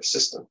record in our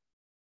system.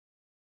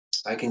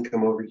 I can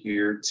come over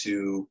here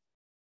to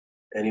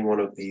any one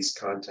of these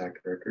contact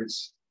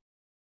records.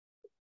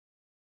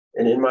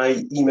 And in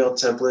my email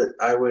template,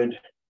 I would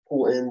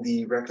pull in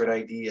the record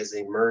ID as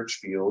a merge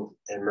field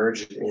and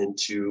merge it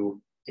into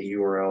a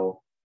URL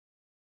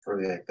for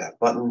like that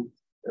button.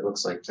 It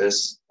looks like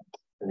this.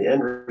 And the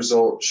end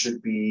result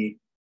should be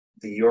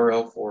the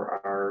URL for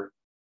our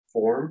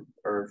form,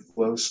 our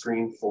flow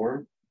screen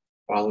form,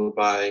 followed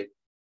by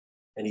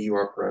any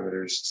URL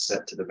parameters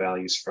set to the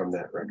values from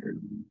that record.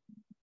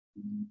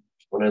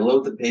 When I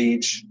load the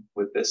page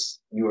with this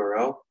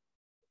URL,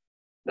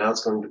 now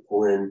it's going to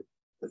pull in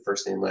the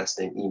first name, last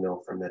name,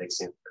 email from that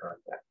example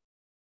contact.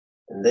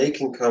 And they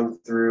can come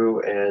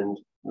through and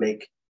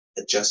make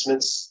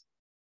adjustments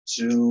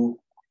to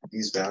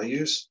these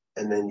values,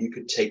 and then you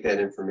could take that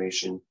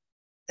information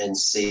and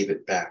save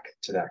it back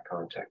to that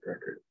contact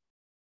record.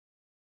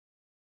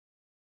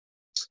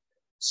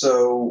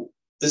 So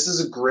this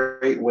is a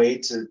great way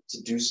to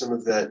do some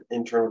of that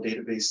internal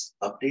database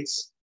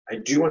updates. I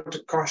do want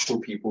to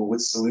caution people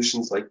with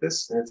solutions like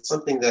this, and it's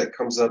something that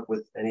comes up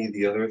with any of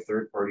the other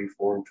third-party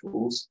form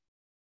tools.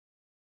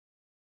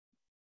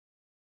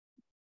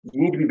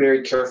 You need to be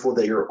very careful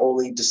that you're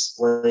only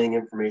displaying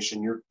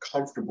information you're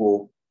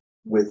comfortable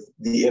with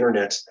the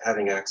internet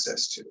having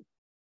access to.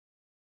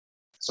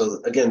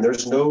 So again,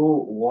 there's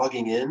no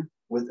logging in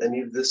with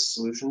any of this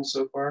solution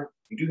so far.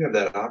 You do have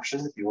that option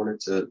if you wanted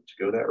to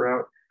go that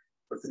route.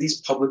 But for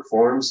these public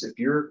forms, if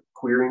you're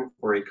querying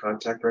for a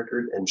contact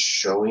record and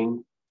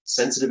showing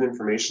sensitive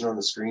information on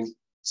the screen,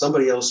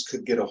 somebody else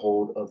could get a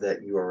hold of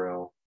that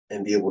URL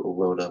and be able to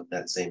load up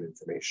that same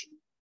information.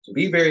 So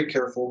be very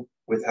careful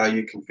with how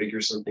you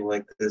configure something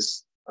like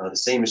this. The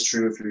same is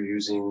true if you're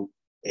using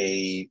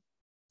a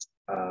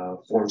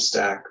form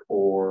stack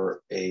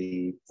or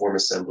a form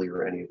assembly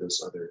or any of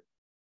those other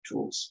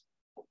tools.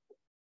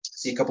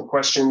 See a couple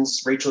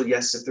questions. Rachel,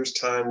 yes, if there's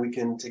time, we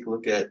can take a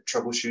look at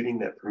troubleshooting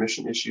that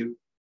permission issue.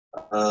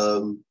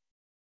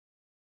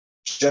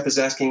 Jeff is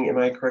asking, am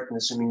I correct in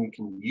assuming you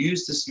can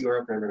use this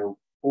URL parameter to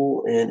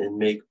pull in and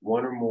make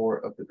one or more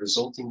of the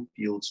resulting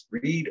fields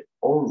read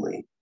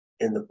only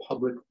in the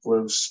public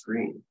flow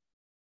screen?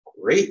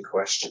 Great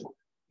question.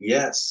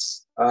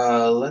 Yes.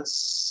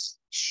 Let's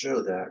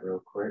show that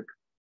real quick.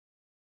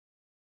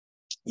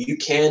 You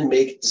can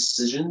make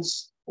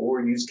decisions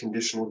or use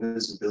conditional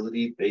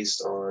visibility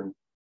based on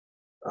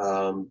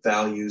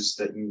values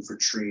that you've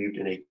retrieved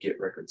in a get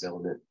records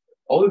element.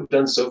 All we've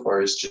done so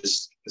far is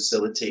just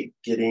facilitate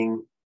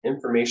getting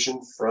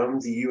information from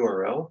the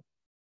URL,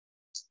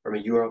 from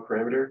a URL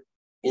parameter,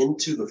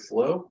 into the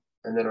flow.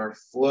 And then our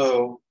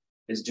flow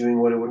is doing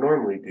what it would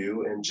normally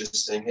do and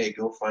just saying, hey,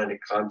 go find a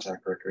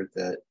contact record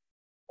that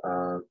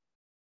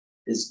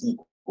is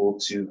equal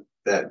to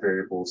that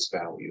variable's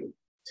value.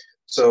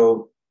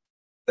 So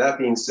that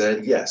being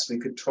said, yes, we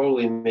could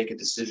totally make a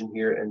decision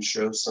here and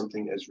show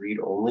something as read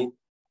only.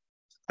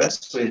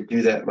 Best way to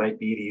do that might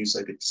be to use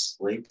like a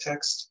display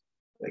text.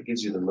 That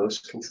gives you the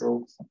most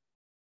control.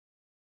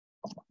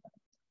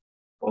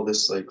 All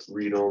this like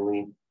read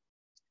only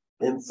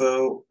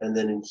info. And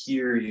then in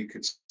here, you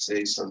could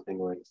say something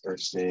like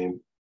first name.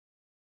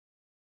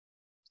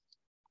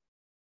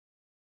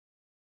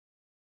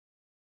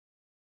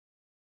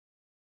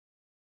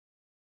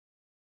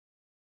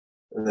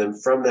 And then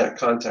from that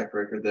contact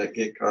record, that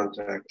get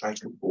contact, I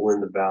can pull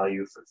in the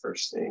value for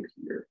first name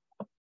here.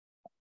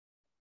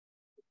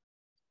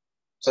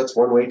 So that's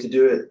one way to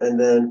do it. And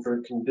then for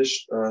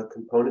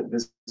component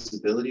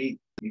visibility,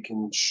 you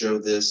can show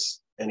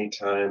this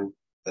anytime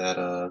that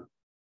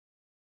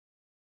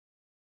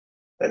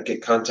that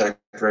get contact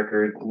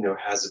record,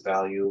 has a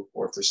value,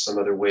 or if there's some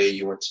other way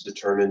you want to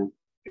determine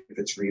if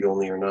it's read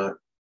only or not.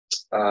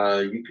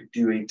 You could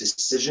do a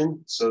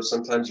decision. So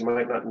sometimes you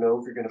might not know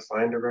if you're going to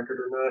find a record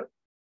or not.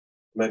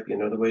 Might be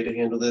another way to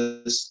handle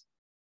this.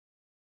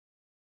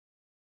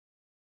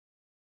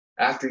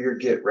 After your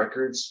get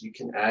records, you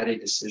can add a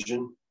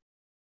decision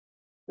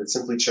that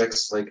simply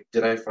checks like,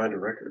 did I find a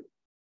record?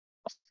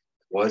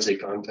 Was a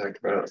contact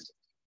found?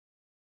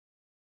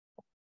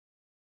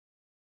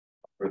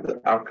 For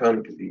the outcome,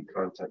 it could be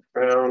contact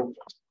found.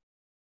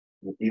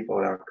 The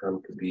default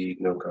outcome could be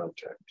no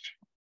contact.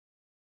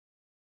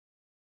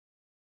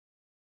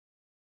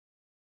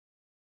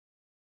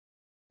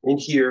 In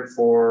here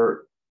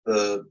for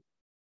the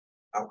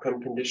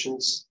outcome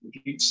conditions,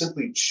 you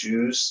simply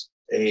choose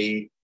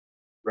a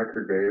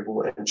record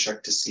variable and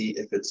check to see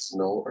if it's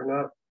null or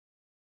not.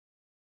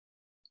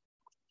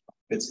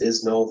 If it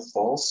is null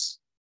false,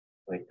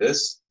 like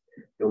this,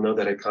 you'll know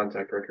that a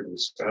contact record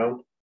was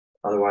found.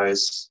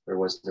 Otherwise, there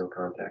was no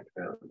contact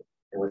found.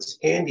 And what's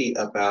handy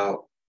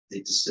about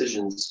the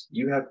decisions,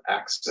 you have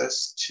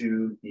access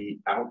to the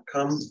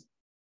outcome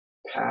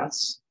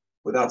paths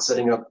without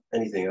setting up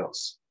anything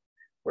else.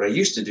 What I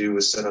used to do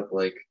was set up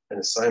like an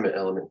assignment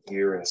element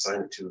here and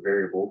assign it to a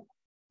variable,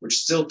 which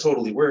still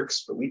totally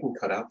works, but we can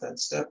cut out that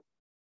step.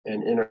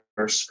 And in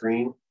our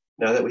screen,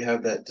 now that we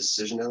have that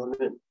decision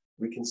element,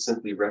 we can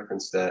simply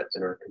reference that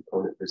in our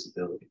component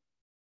visibility.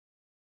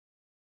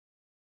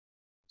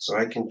 So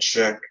I can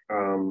check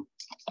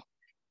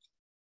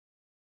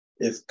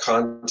if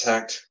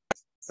contact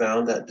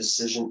found that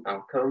decision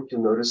outcome.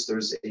 You'll notice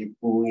there's a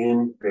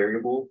Boolean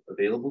variable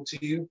available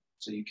to you.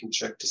 So you can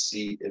check to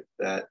see if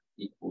that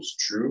equals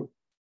true.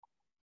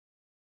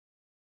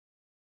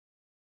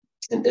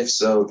 And if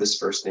so, this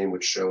first name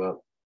would show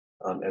up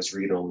as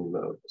read-only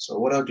mode. So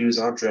what I'll do is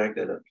I'll drag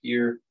that up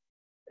here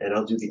and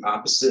I'll do the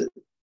opposite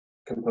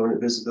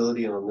component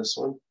visibility on this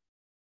one.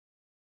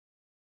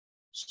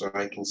 So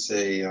I can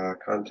say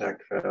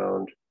contact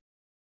found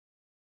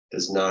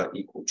does not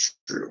equal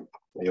true.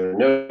 You'll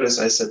notice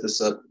I set this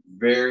up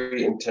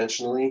very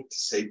intentionally to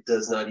say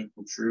does not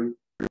equal true.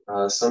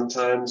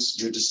 Sometimes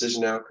your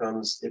decision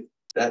outcomes, if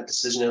that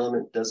decision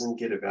element doesn't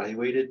get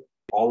evaluated,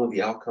 all of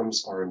the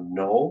outcomes are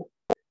null.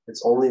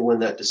 It's only when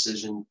that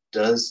decision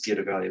does get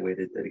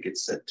evaluated that it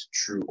gets set to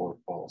true or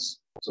false.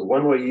 So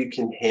one way you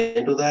can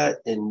handle that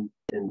in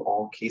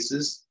all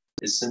cases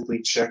is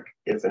simply check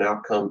if an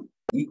outcome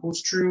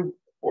equals true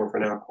or if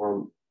an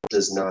outcome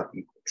does not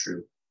equal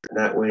true. And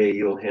that way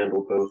you'll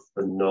handle both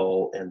the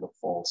null and the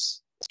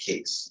false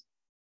case.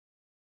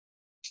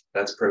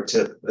 That's pro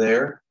tip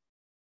there.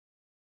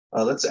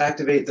 Let's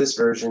activate this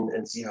version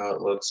and see how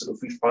it looks. So if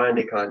we find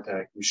a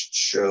contact, we should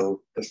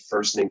show the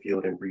first name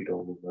field in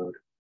read-only mode.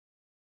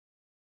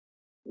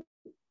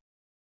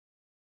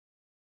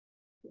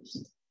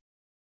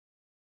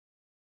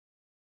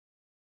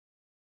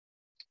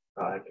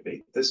 I'll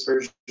activate this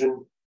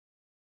version,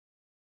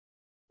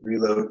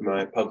 reload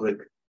my public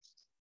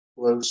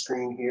load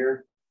screen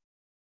here.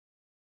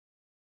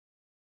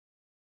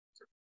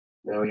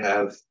 Now we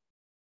have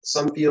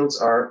some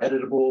fields are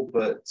editable,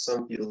 but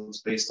some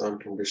fields based on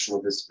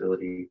conditional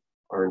visibility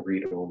are in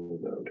read-only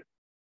mode.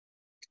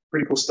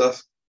 Pretty cool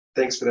stuff.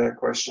 Thanks for that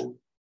question.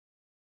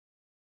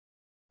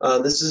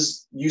 This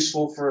is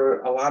useful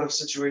for a lot of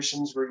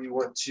situations where you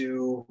want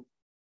to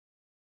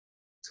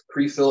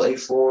pre-fill a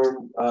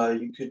form.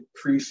 You could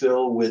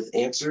pre-fill with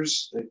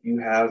answers if you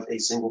have a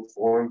single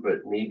form,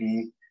 but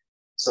maybe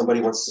somebody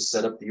wants to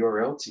set up the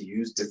URL to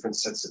use different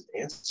sets of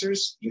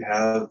answers. You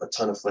have a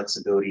ton of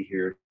flexibility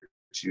here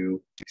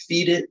to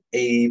feed it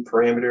a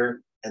parameter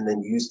and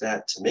then use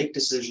that to make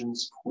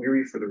decisions,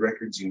 query for the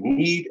records you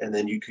need, and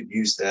then you could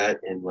use that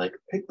in like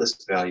pick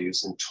list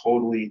values and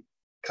totally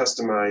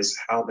customize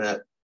how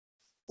that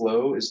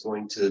flow is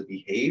going to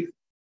behave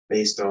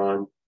based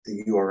on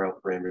the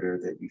URL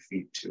parameter that you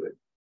feed to it.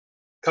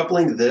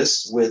 Coupling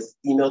this with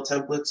email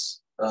templates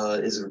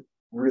is a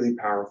really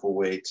powerful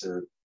way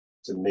to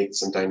make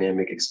some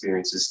dynamic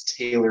experiences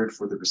tailored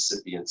for the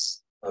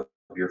recipients of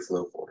your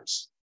flow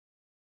forms.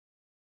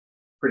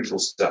 Pretty cool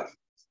stuff.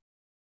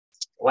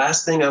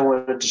 Last thing I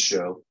wanted to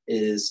show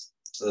is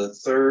the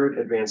third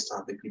advanced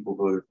topic people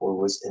voted for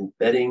was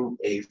embedding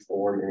a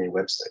form in a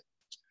website.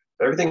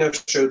 Everything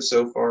I've showed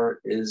so far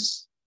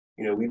is,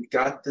 we've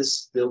got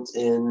this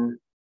built-in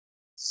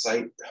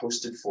site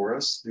hosted for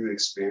us through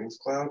Experience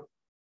Cloud.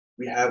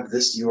 We have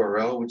this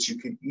URL, which you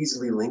could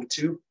easily link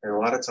to. And a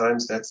lot of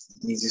times that's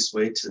the easiest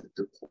way to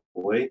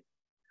deploy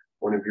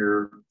one of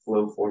your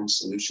flow form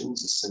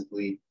solutions is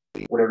simply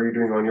whatever you're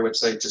doing on your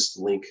website, just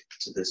link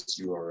to this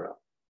URL.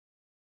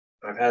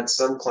 I've had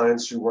some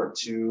clients who want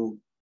to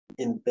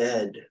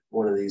embed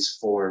one of these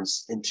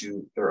forms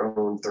into their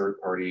own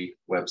third-party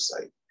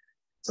website.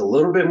 It's a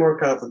little bit more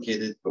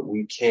complicated, but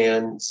we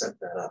can set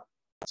that up.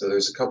 So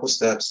there's a couple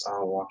steps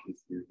I'll walk you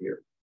through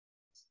here.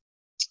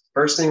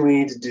 First thing we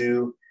need to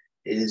do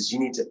is you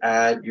need to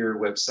add your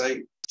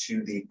website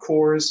to the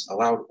CORS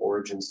allowed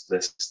origins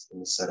list in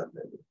the setup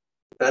menu.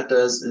 What that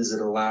does is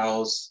it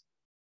allows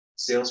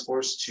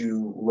Salesforce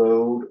to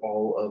load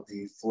all of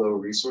the flow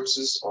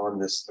resources on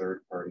this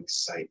third-party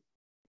site.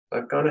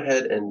 I've gone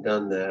ahead and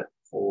done that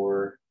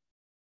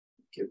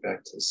get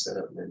back to the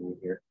setup menu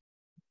here.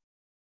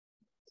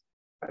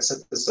 I set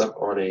this up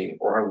on I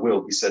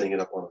will be setting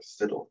it up on a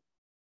fiddle,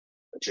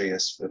 a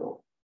JS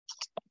fiddle.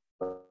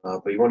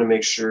 But you want to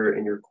make sure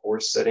in your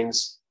CORS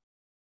settings,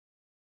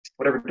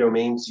 whatever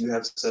domains you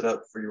have set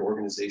up for your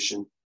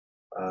organization,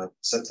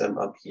 set them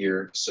up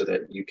here so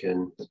that you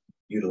can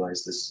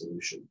utilize this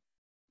solution.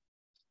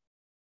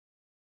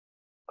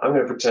 I'm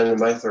going to pretend that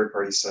my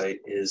third-party site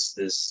is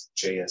this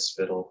JS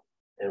fiddle,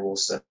 and we'll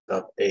set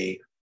up a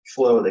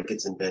flow that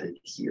gets embedded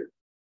here.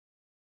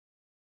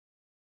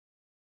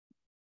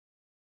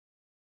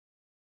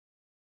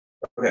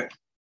 Okay.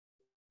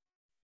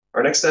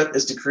 Our next step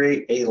is to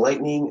create a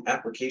Lightning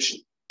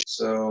application.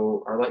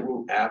 So our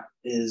Lightning app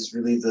is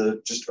really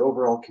the just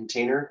overall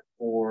container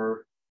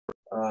for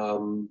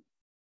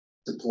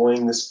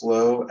deploying this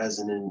flow as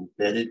an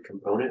embedded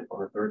component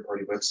on a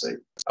third-party website.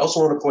 I also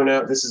want to point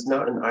out this is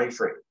not an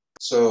iframe.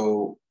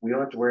 So we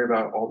don't have to worry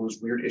about all those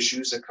weird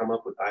issues that come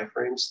up with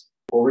iframes.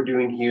 What we're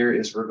doing here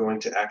is we're going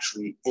to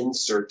actually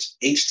insert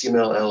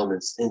HTML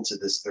elements into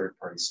this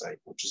third-party site,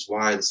 which is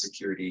why the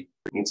security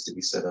needs to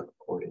be set up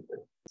accordingly.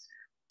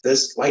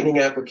 This Lightning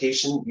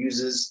application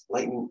uses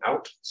Lightning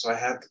out. So I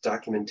have the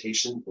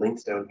documentation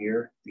linked down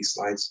here. These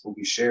slides will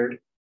be shared,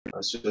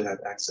 so you'll have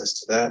access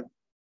to that.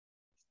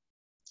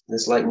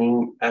 This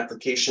Lightning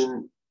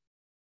application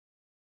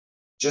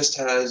just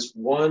has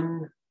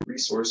one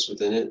resource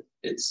within it.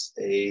 It's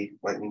a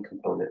Lightning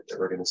component that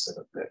we're going to set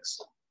up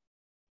next.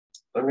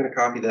 I'm going to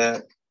copy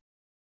that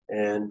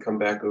and come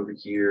back over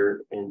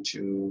here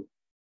into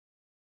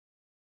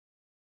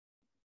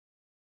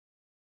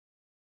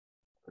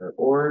our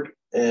org.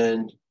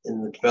 And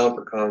in the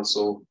developer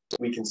console,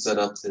 we can set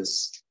up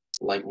this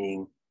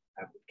Lightning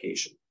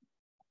application.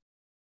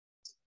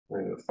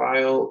 We're going to go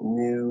File,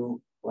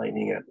 New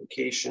Lightning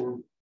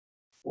Application.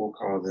 We'll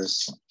call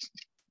this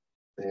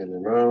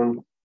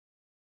standalone.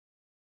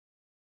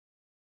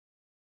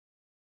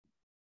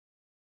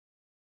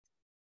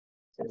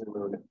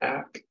 Standalone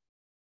app.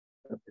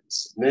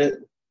 Submit.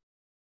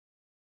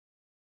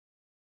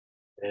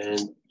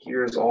 And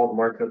here's all the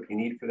markup you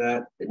need for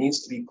that. It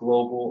needs to be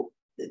global.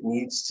 It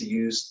needs to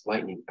use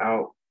Lightning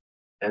out.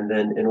 And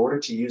then in order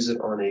to use it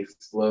on a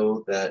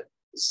flow that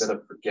is set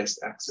up for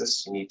guest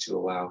access, you need to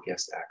allow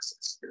guest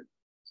access here.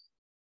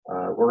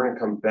 We're going to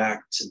come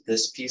back to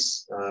this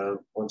piece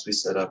once we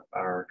set up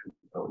our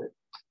component.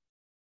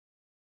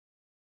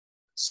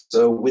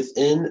 So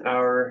within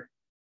our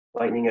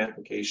Lightning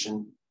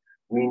application,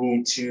 we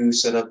need to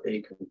set up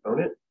a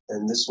component.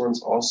 And this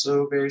one's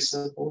also very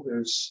simple.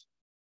 There's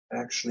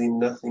actually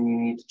nothing you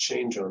need to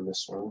change on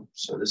this one.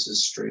 So this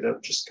is straight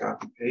up just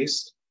copy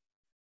paste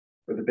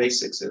for the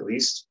basics at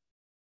least.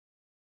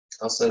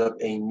 I'll set up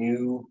a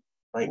new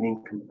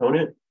Lightning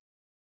component.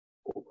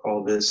 We'll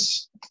call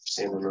this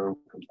standalone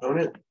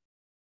component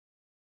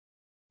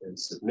and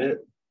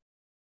submit.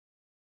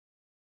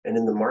 And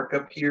in the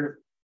markup here,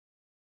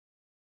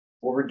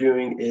 what we're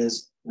doing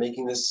is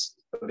making this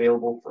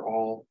available for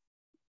all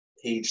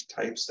page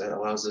types. That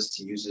allows us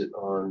to use it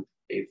on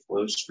a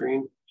flow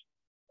screen.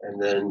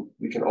 And then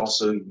we can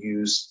also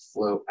use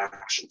flow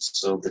actions.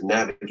 So the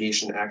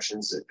navigation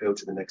actions that go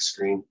to the next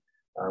screen,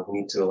 we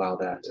need to allow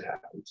that to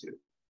happen too.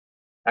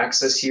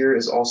 Access here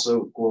is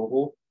also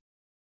global.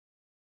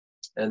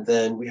 And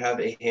then we have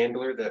a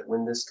handler that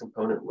when this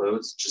component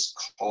loads, just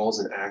calls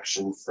an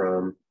action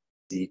from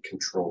the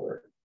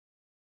controller.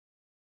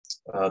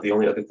 The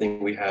only other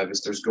thing we have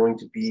is there's going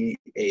to be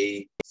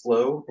a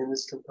flow in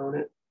this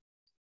component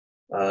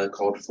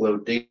called flow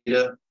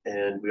data.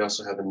 And we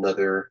also have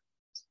another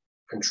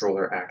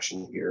controller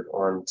action here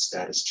on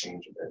status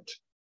change event.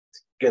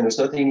 Again, there's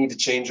nothing you need to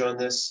change on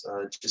this.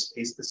 Just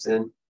paste this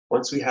in.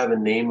 Once we have a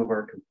name of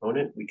our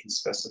component, we can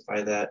specify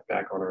that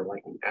back on our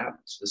Lightning app.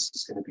 So this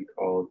is going to be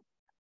called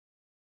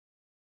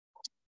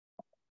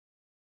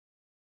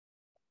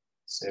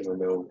Sammer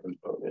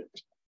component.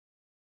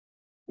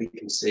 We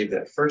can save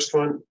that first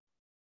one.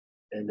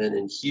 And then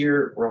in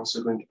here, we're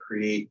also going to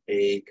create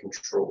a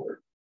controller.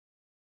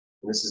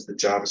 And this is the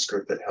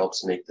JavaScript that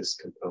helps make this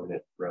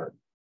component run.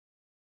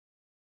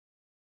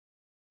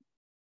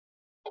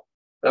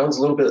 That one's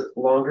a little bit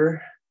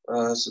longer.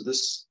 So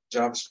this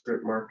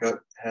JavaScript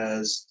markup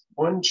has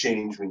one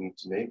change we need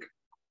to make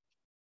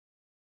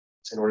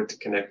in order to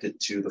connect it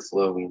to the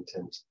flow we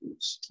intend to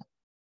use.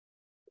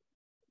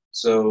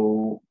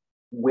 So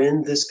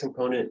when this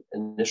component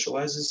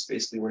initializes,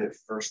 basically when it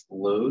first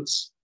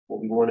loads,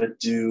 what we want to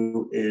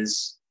do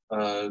is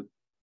for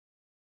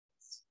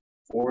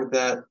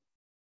that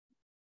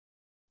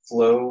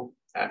flow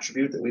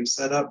attribute that we've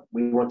set up,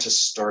 we want to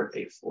start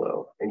a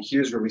flow. And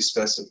here's where we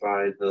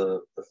specify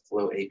the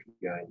flow API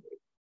name.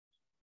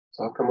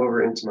 So I'll come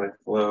over into my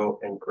flow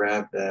and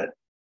grab that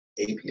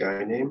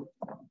API name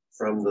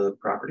from the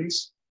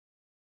properties.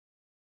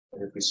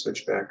 And if we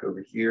switch back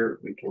over here,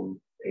 we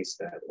can paste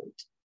that in.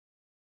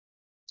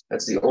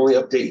 That's the only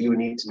update you would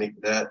need to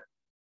make that.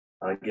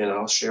 Again,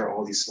 I'll share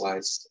all these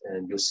slides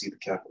and you'll see the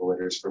capital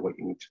letters for what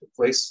you need to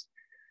replace.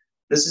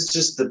 This is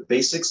just the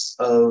basics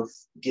of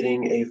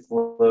getting a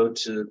flow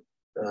to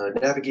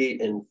navigate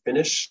and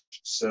finish.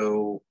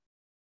 So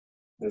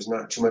there's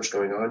not too much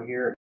going on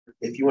here.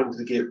 If you wanted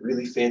to get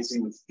really fancy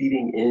with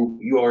feeding in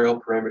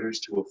URL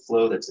parameters to a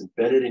flow that's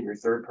embedded in your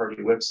third-party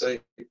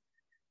website,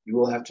 you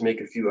will have to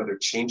make a few other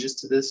changes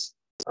to this,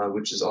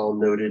 which is all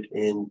noted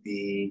in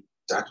the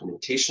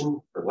documentation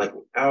for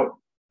Lightning Out.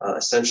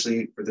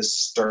 Essentially, for this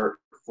start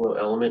flow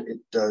element, it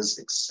does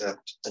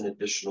accept an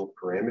additional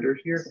parameter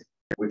here,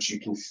 which you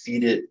can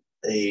feed it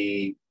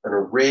an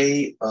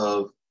array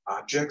of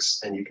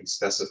objects, and you can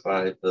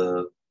specify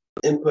the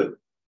input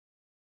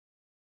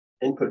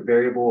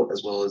variable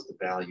as well as the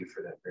value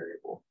for that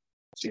variable.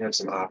 So you have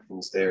some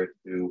options there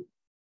to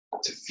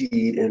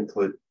feed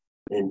input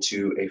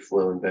into a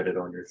flow embedded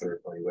on your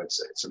third-party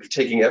website. So we're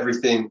taking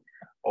everything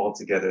all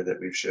together that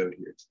we've showed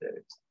here today.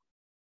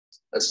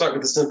 Let's start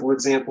with a simple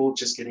example,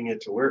 just getting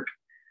it to work.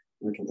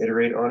 We can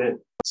iterate on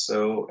it.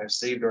 So I've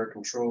saved our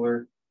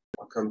controller.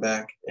 I'll come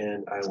back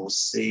and I will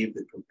save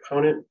the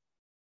component.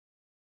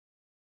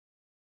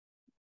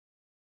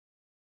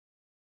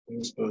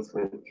 These both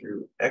went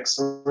through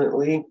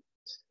excellently.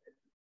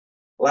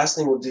 Last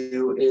thing we'll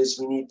do is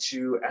we need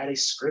to add a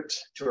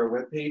script to our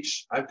web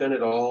page. I've done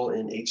it all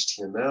in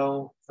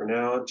HTML for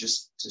now,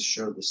 just to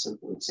show the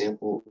simple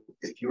example.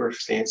 If you are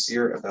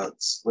fancier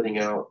about splitting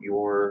out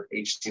your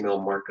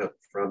HTML markup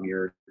from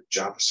your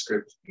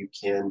JavaScript, you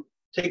can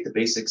take the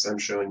basics I'm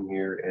showing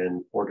here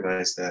and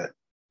organize that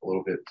a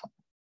little bit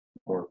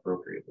more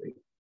appropriately.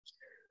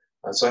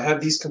 So I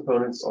have these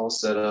components all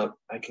set up.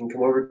 I can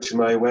come over to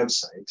my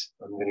website.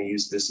 I'm going to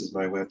use this as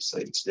my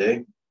website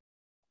today.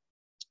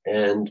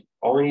 And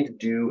all I need to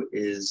do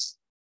is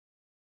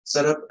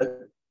set up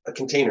a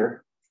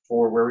container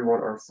for where we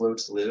want our flow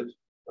to live.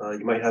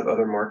 You might have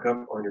other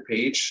markup on your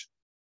page.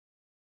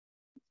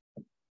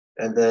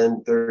 And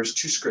then there's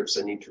two scripts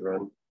I need to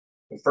run.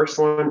 The first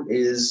one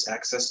is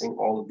accessing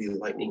all of the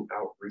Lightning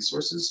Out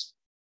resources.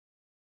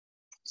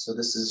 So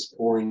this is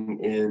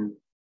pulling in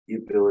the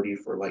ability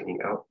for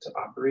Lightning Out to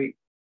operate.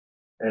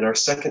 And our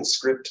second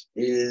script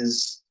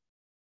is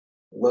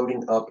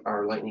loading up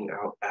our Lightning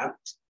Out app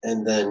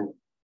and then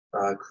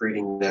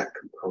creating that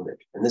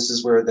component. And this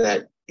is where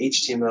that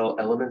HTML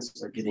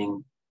elements are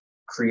getting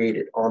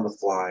created on the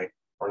fly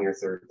on your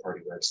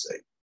third-party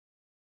website.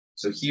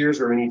 So here's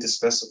where we need to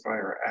specify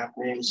our app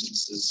name. So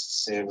this is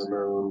San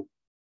Ramon,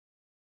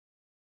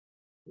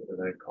 what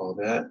did I call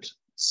that?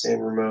 San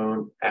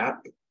Ramon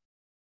app.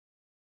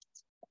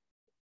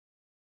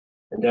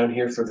 And down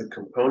here for the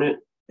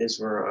component is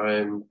where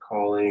I'm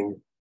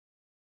calling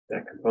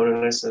that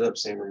component I set up,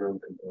 San Ramon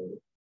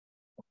component.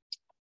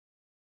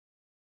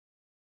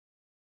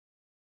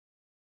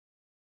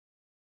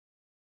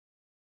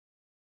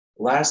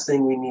 Last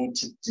thing we need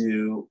to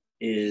do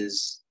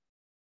is,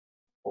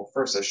 well,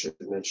 first I should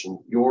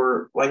mention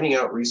your Lightning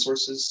Out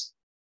resources.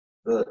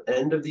 The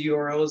end of the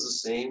URL is the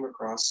same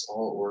across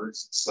all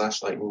orgs,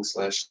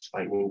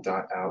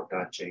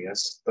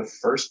 /lightning/lightning.out.js. The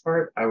first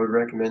part, I would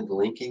recommend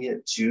linking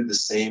it to the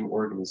same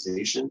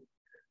organization.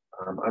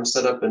 I'm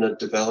set up in a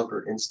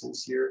developer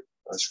instance here,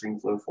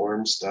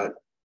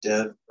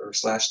 screenflowforms.dev or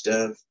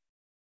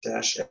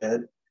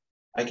 /dev-ed.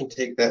 I can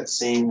take that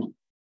same,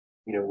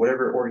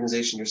 whatever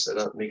organization you're set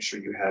up, make sure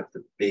you have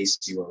the base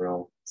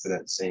URL for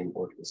that same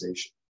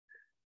organization.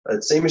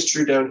 The same is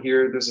true down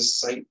here. There's a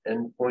site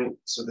endpoint.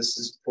 So this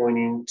is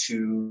pointing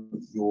to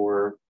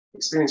your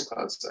Experience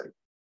Cloud site.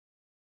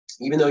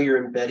 Even though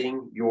you're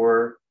embedding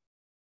your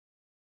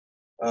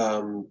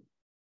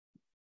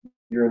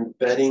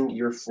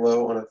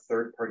flow on a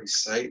third-party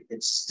site,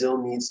 it still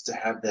needs to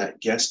have that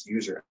guest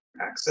user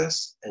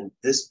access. And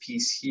this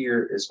piece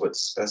here is what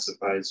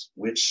specifies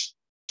which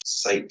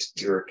site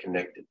you're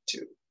connected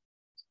to.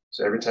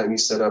 So every time you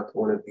set up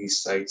one of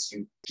these sites,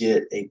 you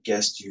get a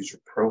guest user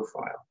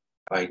profile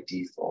by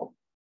default.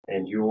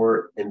 And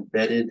your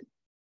embedded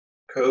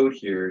code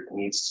here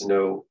needs to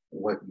know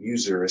what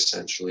user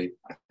essentially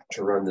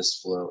to run this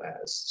flow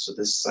as. So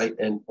this site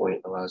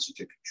endpoint allows you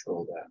to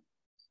control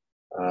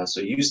that.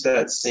 So use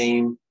that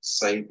same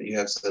site that you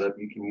have set up.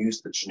 You can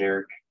use the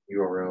generic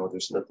URL.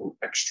 There's nothing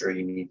extra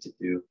you need to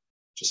do.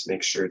 Just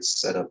make sure it's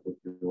set up with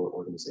your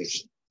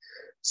organization.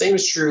 Same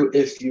is true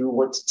if you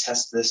want to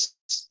test this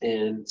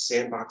in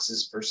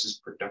sandboxes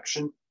versus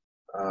production.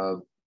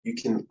 You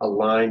can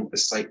align the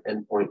site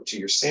endpoint to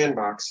your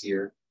sandbox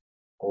here,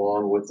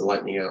 along with the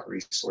Lightning Out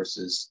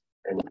resources,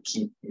 and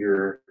keep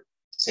your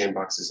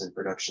sandboxes and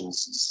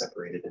productions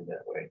separated in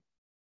that way.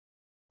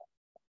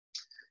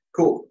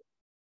 Cool.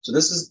 So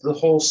this is the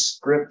whole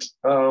script.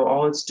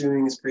 All it's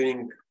doing is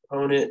creating a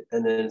component,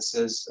 and then it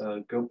says,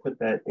 go put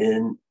that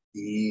in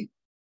the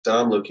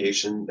DOM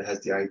location that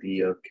has the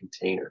ID of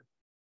container.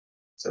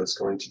 So it's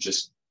going to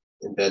just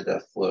embed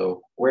that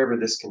flow wherever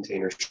this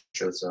container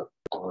shows up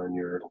on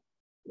your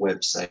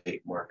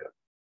website markup.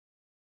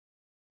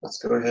 Let's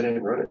go ahead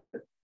and run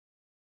it.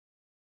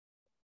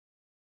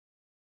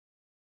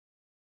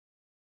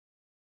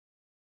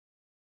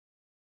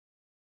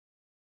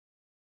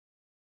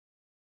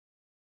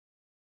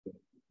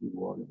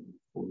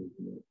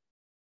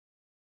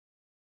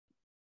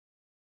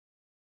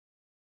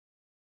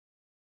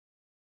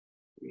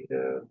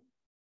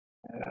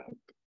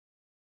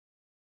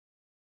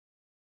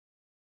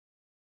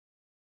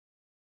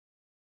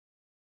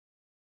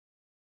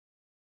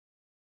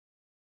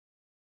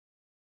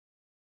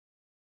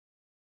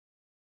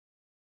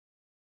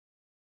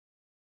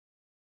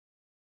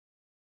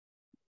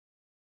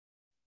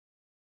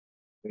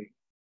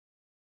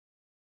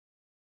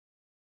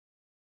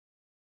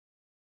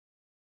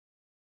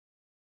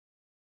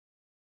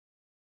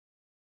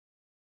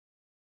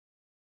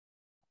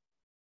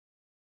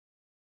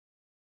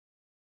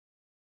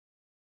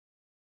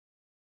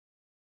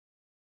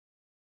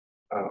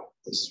 Oh,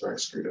 this is where I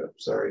screwed up.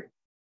 Sorry.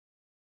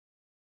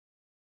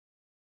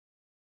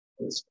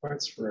 This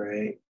part's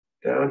right.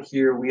 Down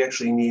here, we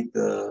actually need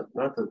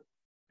not the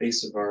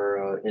base of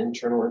our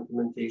internal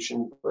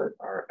implementation, but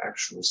our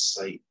actual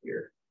site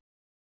here.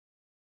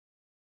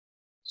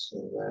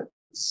 So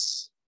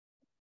that's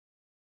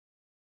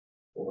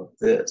for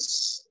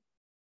this.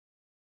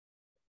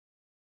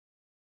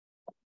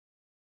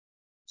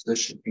 So this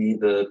should be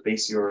the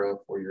base URL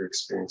for your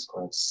Experience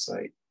Cloud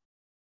site.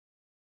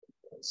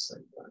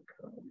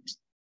 Site.com.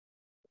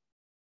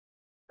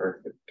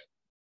 Perfect.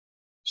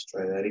 Let's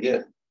try that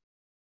again.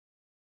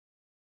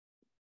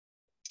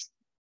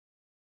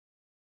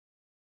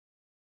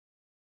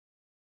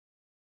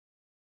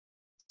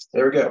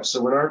 There we go. So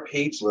when our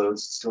page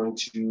loads, it's going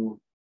to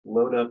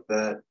load up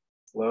that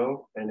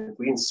flow. And if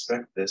we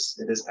inspect this,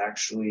 it has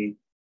actually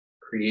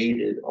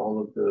created all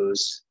of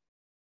those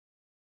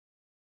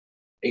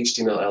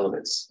HTML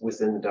elements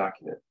within the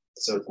document.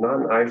 So it's not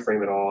an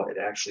iframe at all. It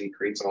actually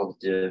creates all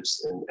the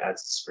divs and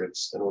adds the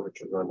scripts in order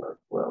to run our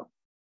flow.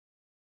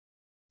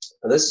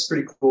 And this is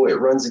pretty cool. It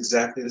runs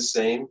exactly the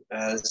same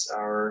as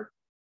our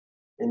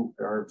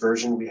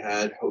version we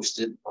had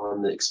hosted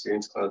on the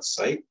Experience Cloud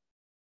site.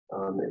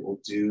 It will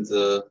do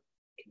the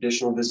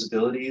conditional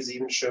visibilities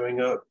even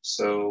showing up.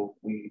 So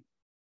we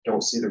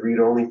don't see the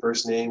read-only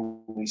first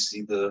name. We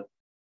see the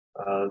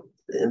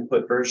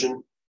input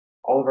version.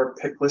 All of our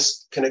pick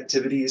list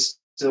connectivity is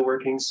still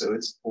working. So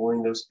it's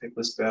pulling those pick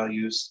list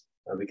values.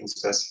 We can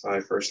specify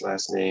first,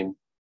 last name,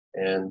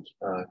 and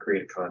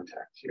create a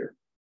contact here.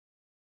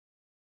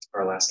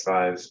 Our last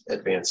 5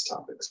 advanced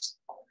topics.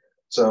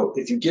 So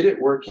if you get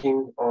it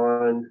working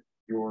on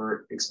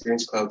your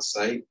Experience Cloud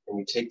site and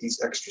you take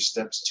these extra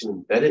steps to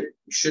embed it,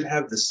 you should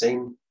have the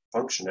same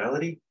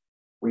functionality.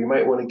 Where you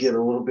might want to get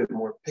a little bit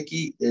more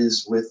picky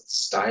is with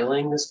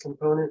styling this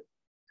component.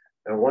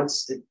 And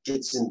once it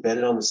gets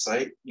embedded on the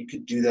site, you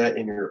could do that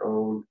in your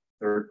own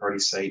third-party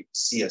site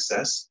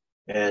CSS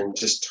and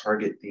just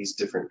target these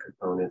different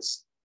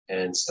components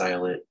and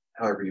style it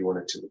however you want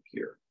it to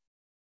appear.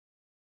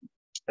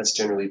 That's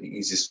generally the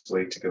easiest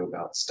way to go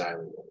about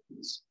styling all of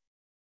these.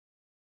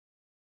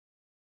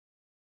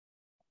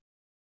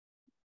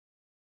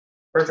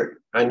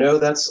 Perfect. I know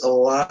that's a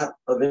lot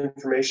of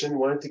information.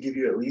 Wanted to give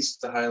you at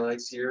least the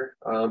highlights here.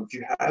 If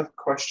you have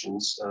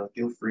questions,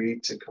 feel free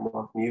to come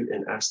off mute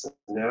and ask them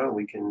now.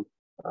 We can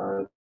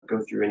go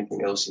through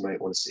anything else you might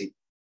want to see.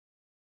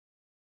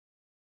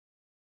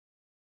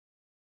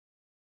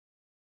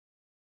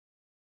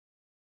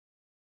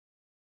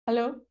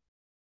 Hello.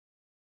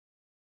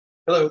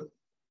 Hello.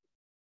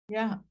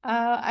 Yeah,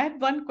 I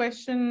had one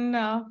question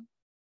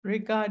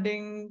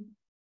regarding,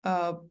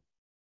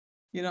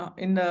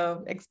 in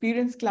the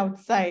Experience Cloud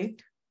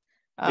site,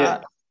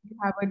 Yeah. we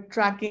have a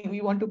tracking,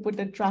 we want to put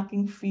a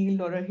tracking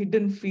field or a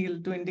hidden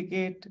field to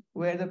indicate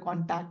where the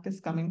contact is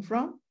coming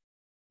from.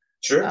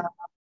 Sure.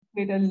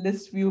 Create a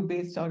list view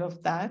based out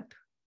of that.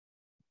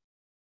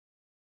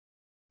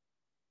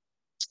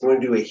 You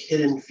want to do a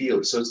hidden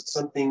field. So it's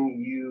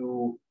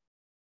something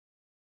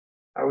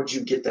how would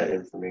you get that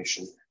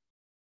information?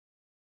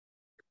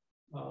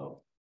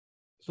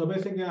 So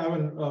basically, I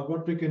mean,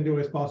 what we can do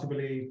is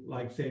possibly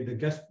like say the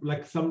guest,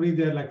 like somebody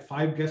there, like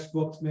 5 guest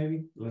books,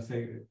 maybe, let's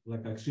say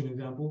like an extreme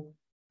example,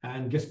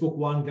 and guest book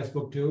 1, guest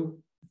book 2,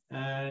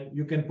 and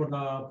you can put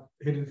a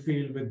hidden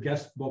field with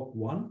guest book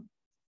 1.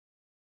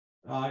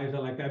 Is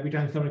like every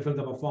time somebody fills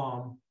up a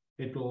form,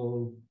 it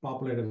will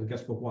populate as a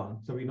guest book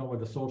 1. So we know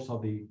what the source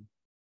of the.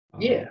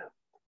 Yeah.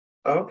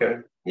 Okay.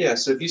 Yeah.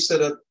 So if you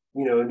set up, a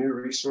new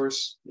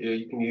resource,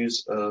 you can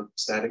use a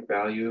static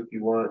value if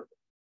you want.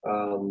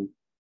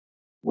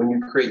 When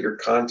you create your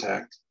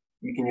contact,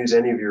 you can use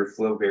any of your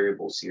flow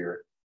variables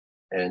here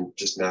and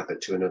just map it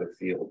to another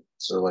field.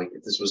 So like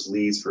if this was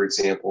leads, for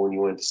example, and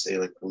you wanted to say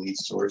like the lead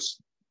source,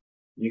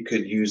 you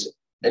could use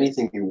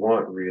anything you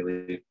want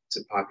really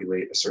to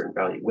populate a certain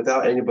value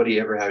without anybody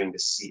ever having to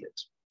see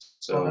it.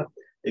 So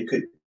it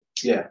could,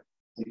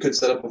 you could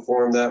set up a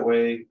form that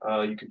way.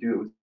 You could do it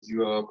with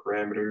URL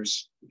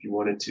parameters if you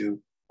wanted to.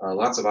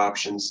 Lots of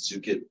options to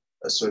get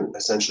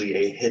essentially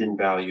a hidden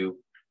value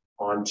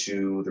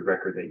onto the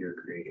record that you're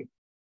creating.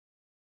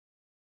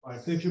 All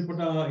right, so if you put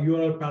a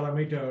URL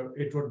parameter,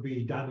 it would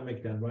be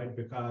dynamic then, right?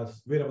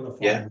 Because wherever the form.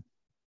 Yeah,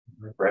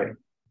 right.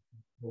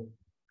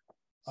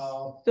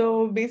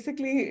 So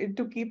basically,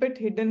 to keep it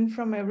hidden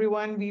from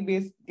everyone, we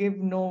give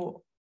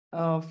no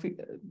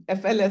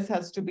FLS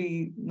has to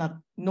be no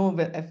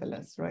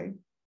FLS, right?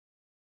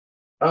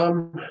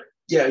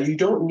 Yeah, you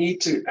don't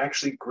need to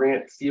actually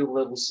grant field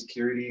level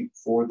security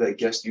for the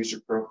guest user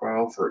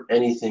profile for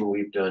anything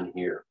we've done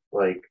here.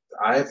 Like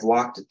I've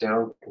locked it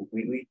down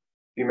completely.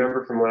 If you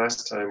remember from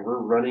last time, we're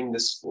running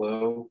this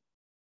flow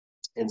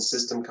in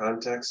system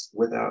context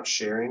without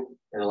sharing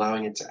and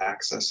allowing it to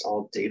access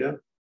all data.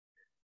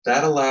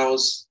 That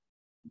allows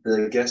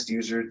the guest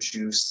user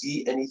to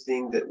see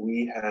anything that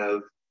we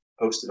have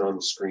posted on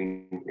the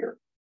screen here.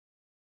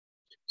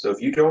 So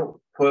if you don't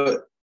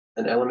put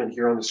an element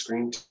here on the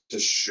screen to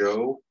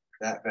show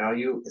that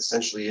value,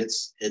 essentially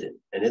it's hidden,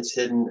 and it's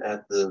hidden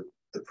at the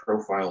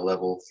profile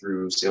level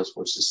through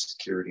Salesforce's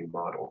security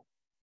model.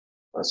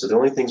 So the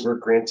only things we're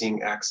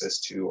granting access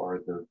to are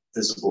the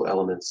visible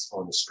elements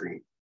on the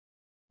screen.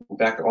 In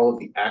fact, all of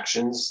the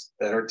actions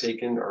that are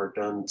taken are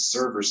done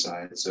server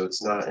side, so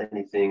it's not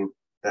anything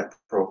that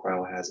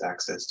profile has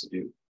access to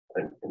do.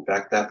 And in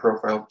fact, that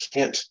profile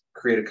can't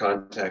create a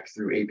contact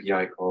through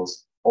API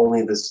calls.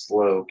 Only this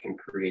flow can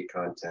create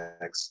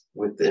contacts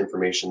with the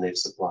information they've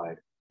supplied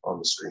on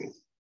the screen.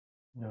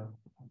 Yeah.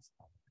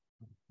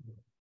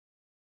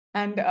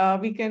 And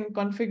we can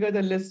configure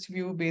the list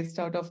view based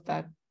out of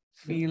that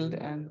field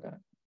and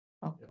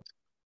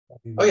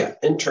Oh yeah,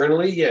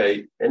 internally,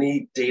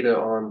 any data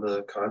on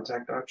the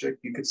contact object,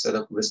 you could set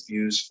up list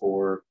views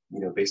for,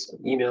 based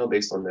on email,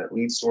 based on that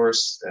lead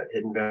source, that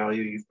hidden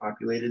value you've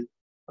populated.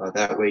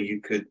 That way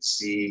you could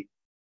see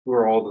who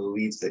are all the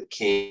leads that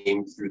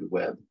came through the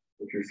web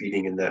if you're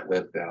feeding in that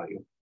web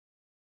value.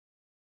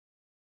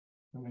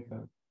 That makes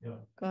sense. Yeah.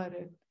 Got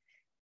it.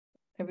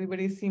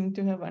 Everybody seemed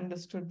to have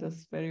understood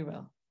this very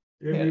well.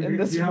 Yeah,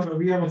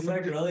 we have it's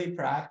like really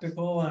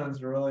practical, and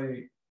it's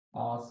really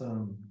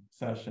awesome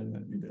session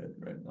that you did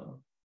right now.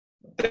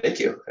 Thank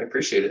you. I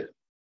appreciate it.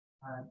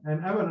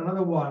 And Evan,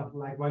 another one,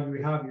 like while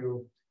we have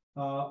you,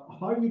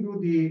 how do you do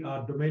the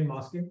domain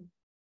masking,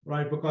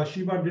 right? Because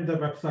Sheeba did the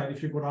website.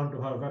 If you go down to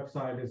her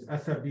website, it's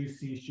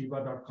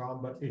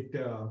SFDC.Sheeba.com, but it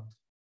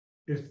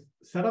is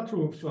set up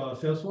through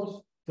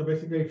Salesforce. So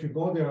basically, if you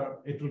go there,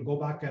 it will go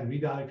back and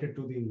redirect it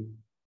to the,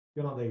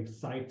 the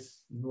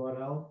site's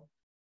URL.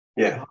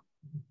 Yeah.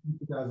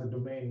 As a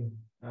domain,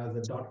 as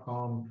a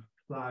 .com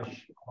 /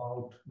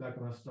 about that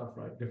kind of stuff,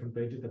 right? Different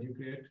pages that you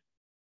create.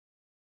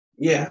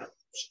 Yeah.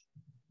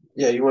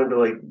 Yeah, you wanted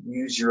to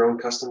use your own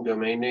custom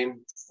domain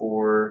name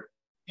for.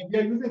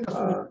 Yeah, using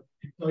custom.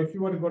 So if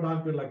you want to go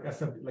down to you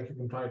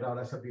can try it out,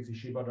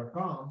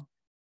 SFDCSheeba.com.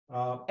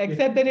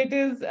 Except that it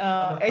is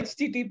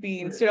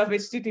HTTP instead of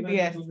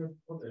HTTPS.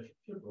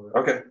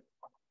 Okay.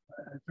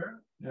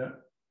 Yeah.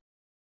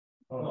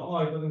 Oh,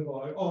 it doesn't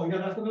go. Oh, yeah,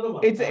 that's another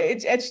one. It's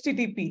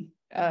HTTP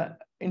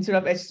instead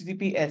of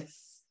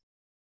HTTPS.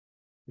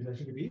 Is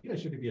HTTP?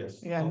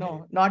 HTTPS. Yeah,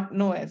 okay.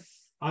 no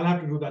S. I'll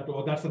have to do that too.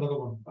 Oh, that's another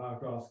one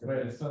to ask.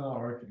 Wait, it's still not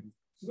working.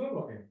 It's not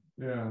working.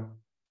 Yeah.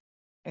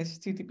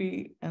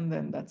 HTTP and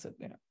then that's it.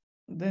 Yeah.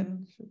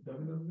 Then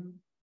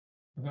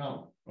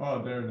No.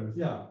 Oh, there it is.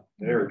 Yeah.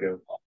 There we go.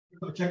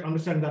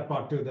 Understand that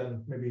part too.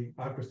 Then maybe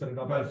I have to set it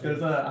up. But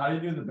there's how do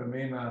you do the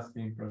domain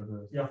masking for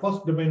this? Yeah,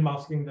 first domain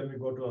masking, then we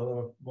go to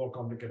other more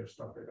complicated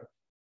stuff later.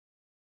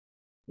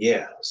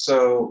 Yeah.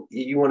 So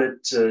you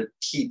wanted to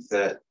keep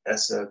that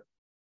SFDC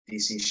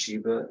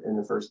Sheeba in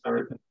the first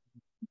part.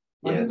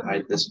 Yeah, and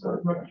hide this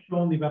part.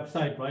 On the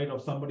website, right,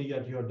 of somebody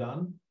that you're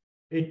done,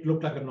 it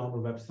looked like a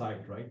normal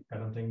website, right?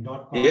 Kind of thing.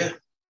 .com. Yeah.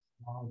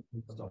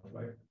 Stuff,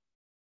 right?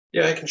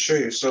 Yeah, I can show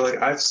you. So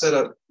I've set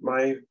up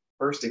my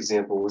first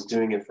example was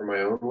doing it for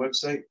my own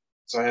website.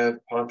 So I have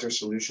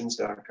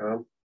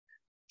pontersolutions.com.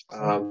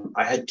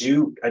 I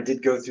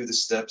did go through the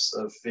steps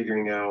of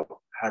figuring out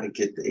how to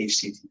get the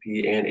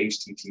HTTP and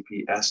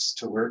HTTPS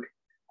to work.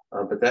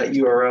 But that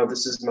URL,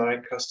 this is my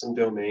custom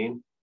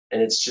domain.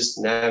 and it's just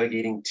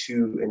navigating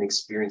to an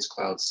Experience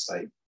Cloud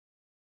site.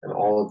 And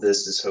all of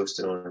this is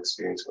hosted on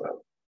Experience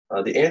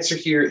Cloud. The answer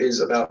here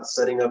is about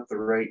setting up the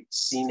right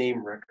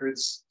CNAME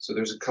records. So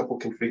there's a couple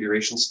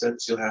configuration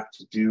steps you'll have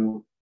to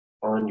do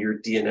on your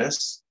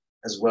DNS,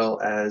 as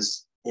well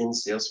as in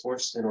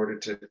Salesforce in order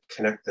to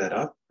connect that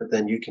up. But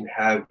then you can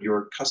have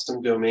your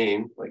custom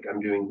domain, like I'm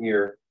doing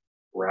here,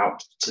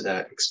 route to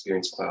that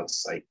Experience Cloud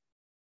site.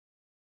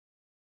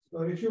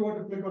 So if you want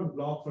to click on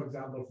blog, for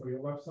example, for your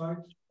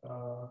website.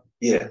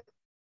 Yeah.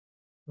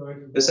 So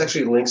This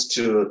actually links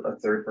to a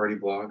third-party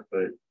blog,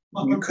 but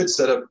you could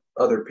set up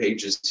other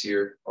pages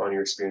here on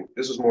your Experience.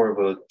 This was more of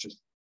a just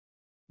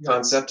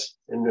concept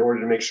in order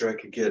to make sure I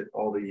could get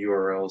all the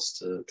URLs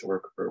to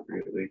work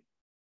appropriately.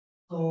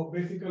 So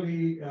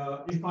basically,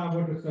 if I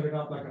were to set it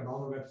up like a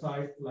normal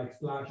website, like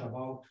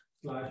 /about/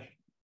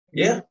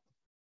 Yeah.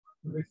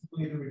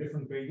 basically it will be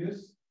different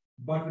pages,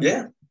 but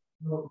yeah,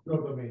 no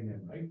domain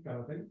name, right? Kind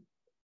of thing.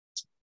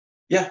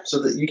 Yeah, so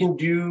that you can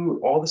do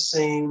all the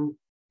same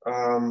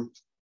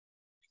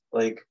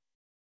like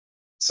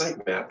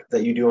sitemap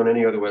that you do on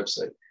any other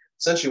website.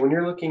 Essentially, when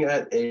you're looking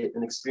at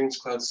an Experience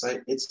Cloud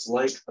site, it's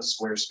like a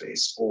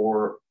Squarespace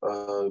or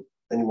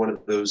any one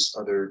of those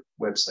other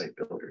website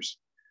builders.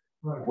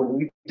 Right. What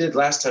we did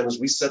last time was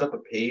we set up a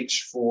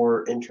page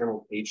for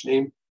internal page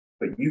name,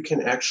 but you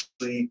can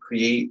actually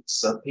create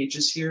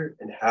subpages here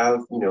and have,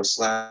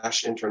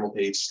 /internal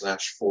page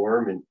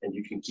 /form, and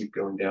you can keep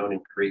going down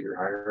and create your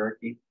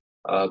hierarchy.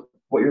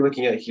 What you're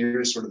looking at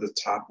here is sort of the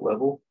top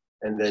level,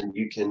 and then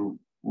you can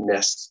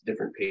nest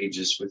different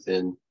pages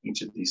within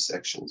each of these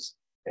sections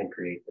and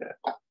create that.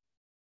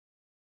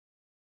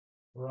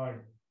 Right.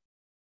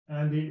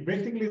 And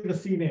basically the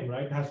CNAME,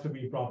 right, has to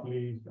be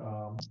properly.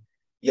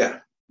 Yeah,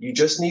 you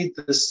just need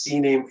the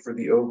CNAME for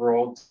the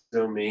overall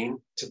domain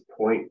to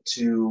point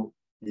to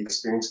the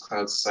Experience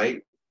Cloud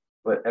site,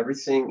 but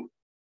everything,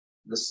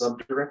 the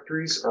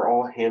subdirectories are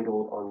all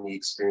handled on the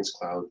Experience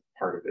Cloud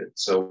part of it.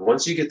 So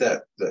once you get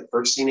that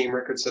first CNAME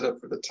record set up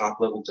for the top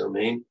level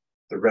domain,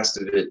 the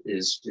rest of it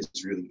is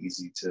really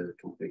easy to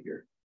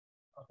configure.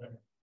 Okay.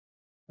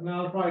 And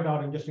I'll try it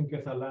out, and just in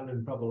case I land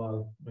in trouble,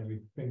 I'll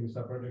maybe ping you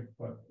separately,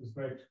 but it's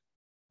great.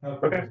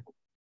 Helpful. Okay.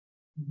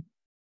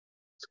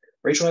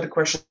 Rachel had a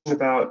question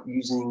about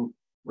using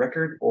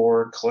record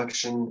or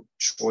collection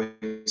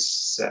choice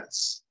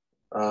sets.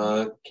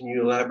 Can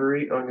you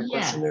elaborate on your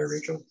question there,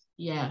 Rachel?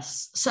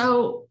 Yes.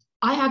 So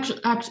I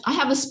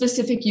have a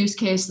specific use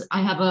case.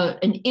 I have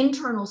an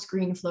internal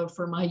screen flow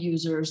for my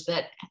users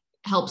that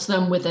helps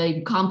them with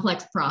a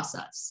complex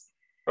process.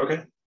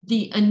 Okay.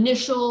 The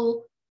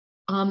initial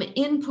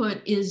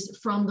input is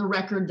from the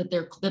record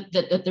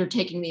that they're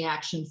taking the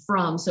action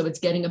from. So it's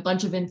getting a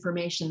bunch of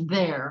information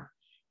there.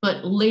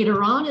 But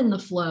later on in the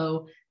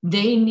flow,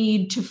 they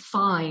need to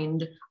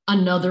find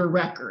another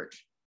record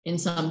in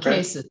some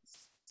cases.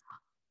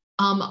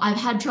 I've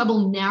had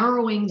trouble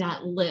narrowing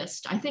that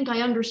list. I think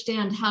I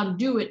understand how to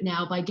do it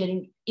now by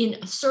getting in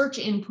a search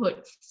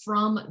input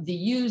from the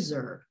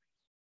user.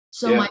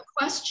 So my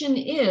question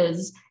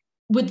is,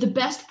 would the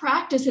best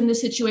practice in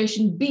this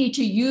situation be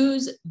to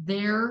use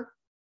their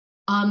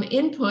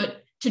input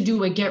to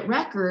do a get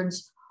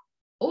records,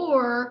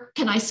 or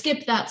can I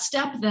skip that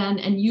step then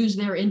and use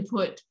their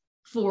input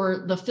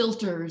for the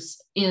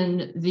filters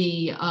in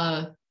the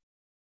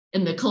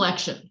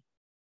collection?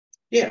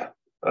 Yeah,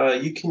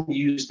 you can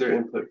use their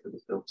input for the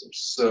filters.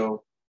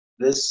 So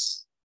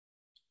this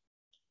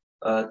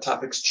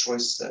topics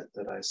choice set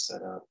that I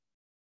set up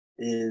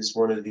is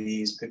one of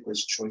these pick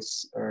list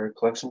choice or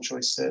collection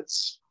choice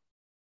sets.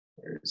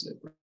 Where is it?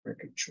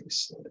 Record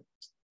choice set.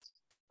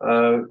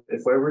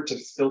 If I were to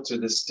filter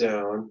this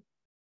down,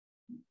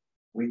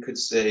 we could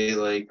say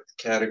like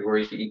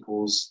category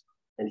equals,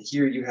 and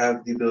here you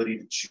have the ability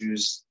to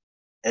choose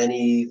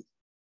any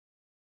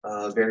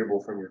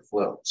variable from your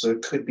flow. So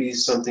it could be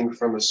something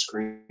from a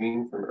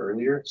screen from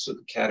earlier. So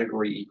the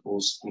category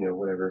equals,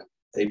 whatever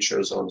they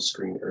chose on the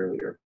screen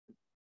earlier.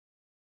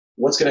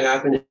 What's going to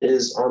happen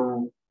is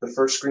on the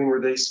first screen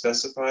where they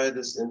specify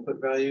this input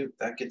value,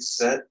 that gets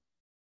set.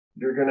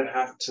 You're going to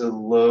have to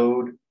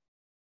load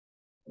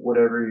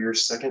whatever your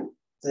second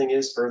thing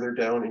is further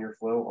down in your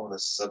flow on a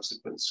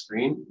subsequent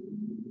screen,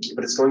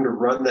 but it's going to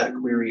run that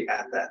query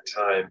at that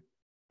time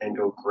and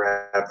go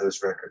grab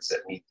those records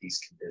that meet these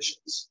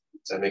conditions.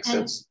 Does that make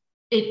sense?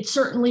 It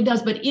certainly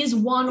does, but is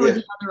one or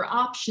the other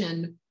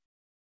option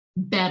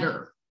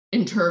better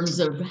in terms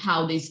of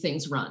how these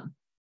things run?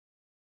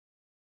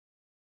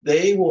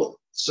 They will.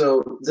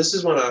 So this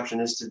is one option,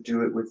 is to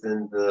do it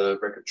within the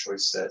record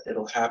choice set.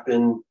 It'll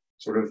happen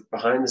sort of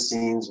behind the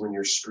scenes when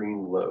your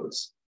screen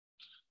loads.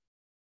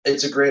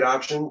 It's a great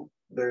option.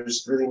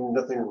 There's really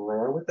nothing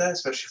wrong with that,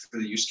 especially for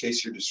the use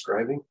case you're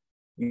describing.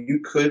 You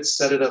could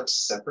set it up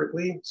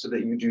separately so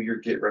that you do your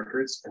get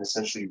records and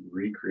essentially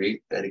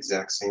recreate that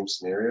exact same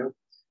scenario.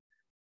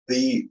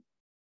 The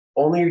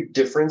only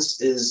difference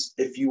is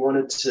if you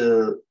wanted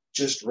to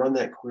just run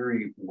that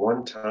query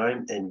one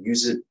time and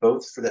use it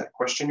both for that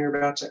question you're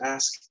about to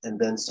ask and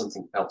then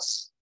something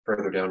else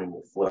further down in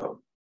your flow.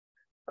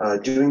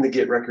 Doing the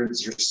get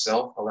records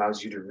yourself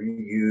allows you to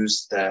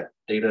reuse that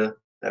data,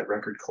 that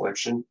record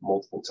collection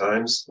multiple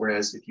times.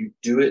 Whereas if you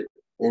do it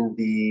in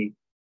the,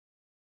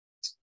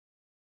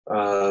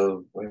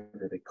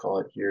 whatever they call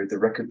it here, the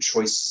record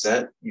choice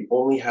set, you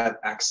only have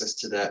access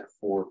to that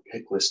for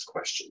pick list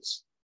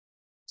questions.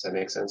 Does that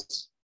make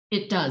sense?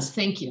 It does.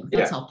 Thank you.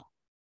 That's helpful.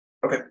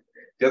 Okay.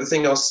 The other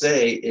thing I'll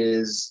say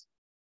is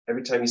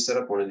every time you set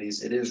up one of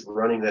these, it is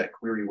running that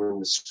query when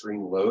the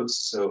screen loads.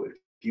 So if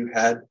you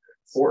had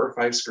 4 or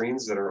 5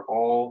 screens that are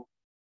all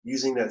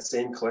using that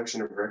same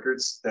collection of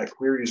records, that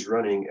query is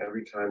running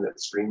every time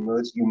that screen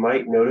loads. You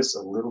might notice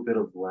a little bit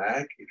of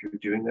lag if you're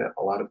doing that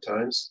a lot of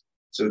times.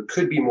 So it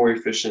could be more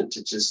efficient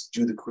to just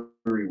do the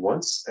query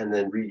once and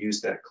then reuse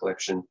that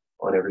collection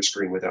on every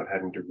screen without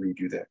having to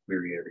redo that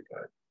query every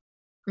time.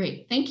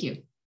 Great. Thank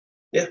you.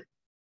 Yeah.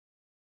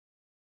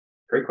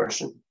 Great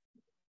question.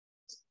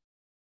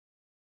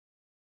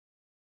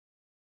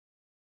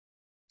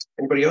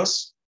 Anybody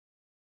else?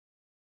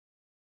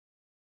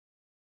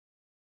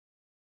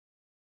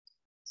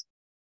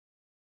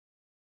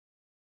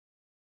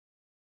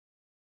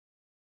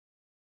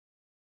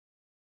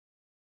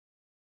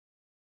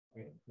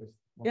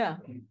 Yeah.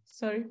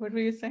 Sorry, what were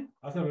you saying?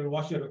 I thought we'll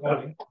watch your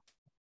recording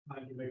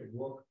and you make it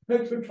work.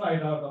 We should try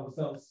it out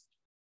ourselves.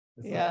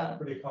 It's Yeah.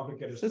 Pretty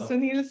complicated So stuff.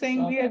 Sunil is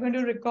saying we are going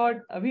to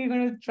record, we're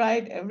going to try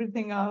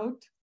everything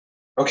out.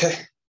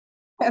 Okay.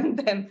 And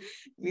then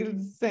we'll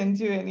send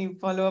you any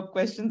follow-up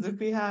questions if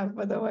we have,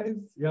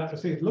 otherwise. Yeah,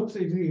 see, it looks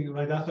easy,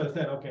 right? That's why I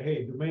said, okay,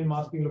 hey, domain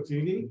masking looks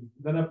easy.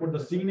 Then I put the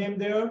CNAME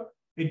there,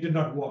 it did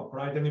not work,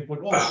 right? Then you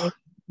put, not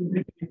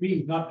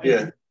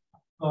Yeah.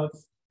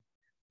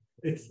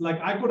 It's like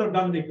I could have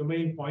done the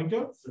domain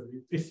pointer.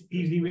 It's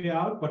easy way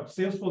out, but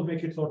Salesforce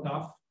makes it so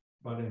tough.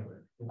 But anyway.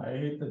 I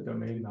hate the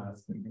domain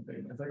masking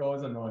thing. It's like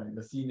always annoying.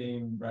 The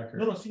CNAME record.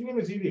 No, CNAME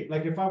is easy.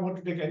 Like if I want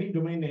to take any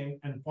domain name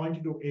and point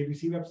it to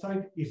ABC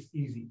website, it's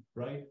easy,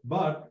 right?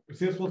 But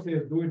Salesforce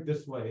says do it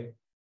this way.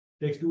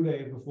 Takes 2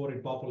 days before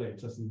it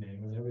populates a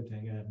CNAME and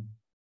everything. And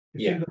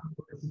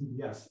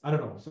yes, I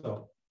don't know.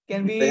 So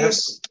can we?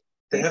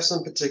 They have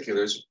some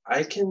particulars.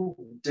 I can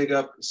dig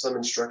up some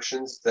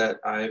instructions that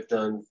I've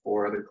done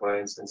for other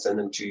clients and send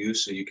them to you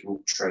so you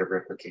can try to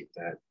replicate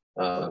that.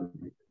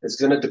 It's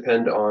going to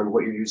depend on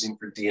what you're using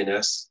for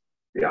DNS,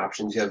 the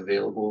options you have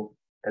available,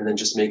 and then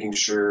just making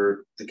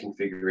sure the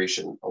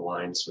configuration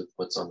aligns with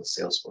what's on the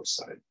Salesforce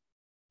side.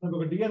 No,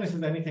 but DNS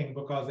is anything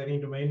because any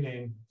domain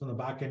name on the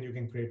back end, you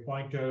can create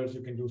pointers,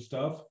 you can do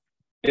stuff.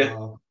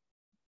 Yeah.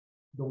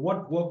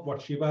 What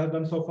Sheeba has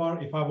done so far,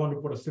 if I want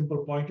to put a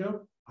simple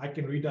pointer, I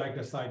can redirect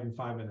a site in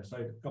 5 minutes,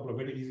 right? A couple of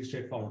very easy,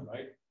 straightforward,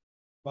 right?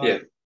 But yeah.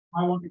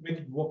 I want to make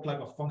it work like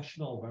a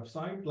functional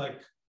website,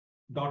 like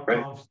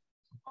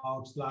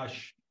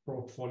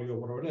 .com/portfolio,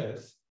 whatever it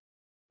is.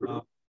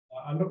 I'll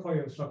look for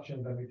your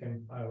instructions and we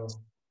can, I will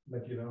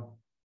let you know.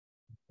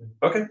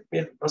 Okay,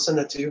 yeah, I'll send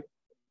that to you.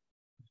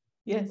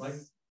 Yes. Like,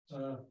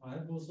 I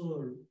have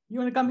also. You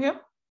want to come here?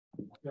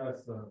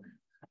 Yes,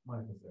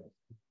 Mike is there.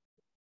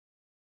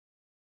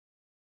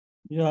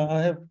 Yeah,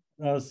 I have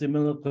a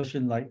similar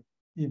question. Like,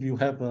 if you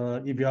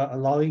are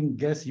allowing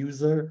guest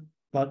user,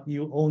 but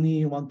you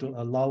only want to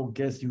allow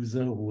guest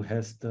user who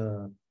has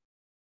the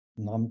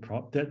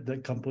non-profit, the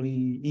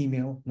company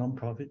email,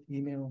 non-profit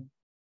email,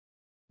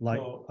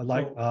 like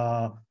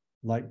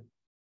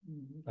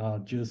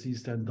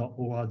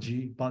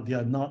jerseystand.org, but they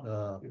are not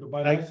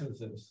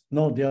licenses.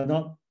 No, they are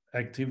not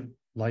active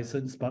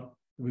license, but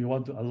we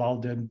want to allow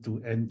them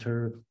to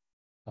enter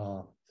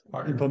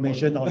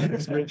information on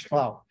Experience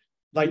Cloud.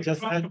 Like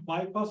just trying to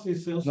bypass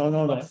his sales.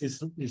 No.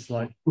 It's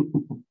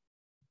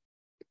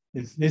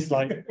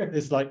like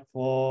it's like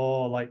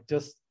for like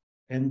just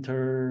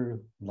enter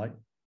like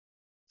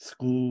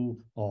school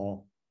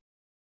or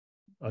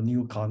a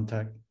new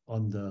contact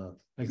on the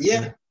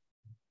Experience. Yeah.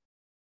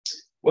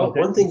 Well,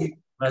 one thing you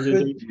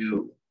could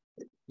do,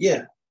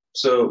 yeah.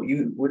 So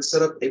you would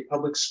set up a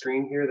public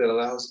screen here that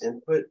allows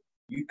input.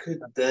 You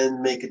could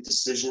then make a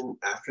decision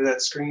after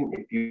that screen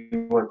if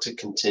you want to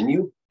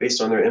continue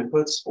based on their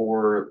inputs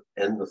or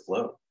end the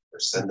flow or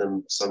send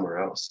them somewhere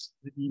else.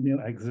 The email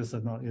exists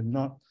or not, if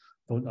not,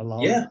 don't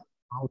allow it.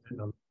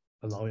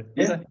 Allow it.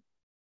 Yeah, okay.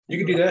 You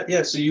could do that.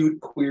 Yeah, so you would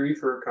query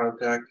for a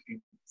contact. If you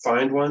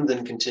find one,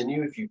 then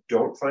continue. If you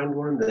don't find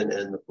one, then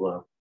end the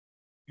flow.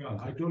 Yeah,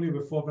 I told you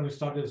before when we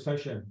started the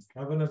session,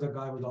 Kevin is the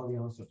guy with all the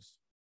answers.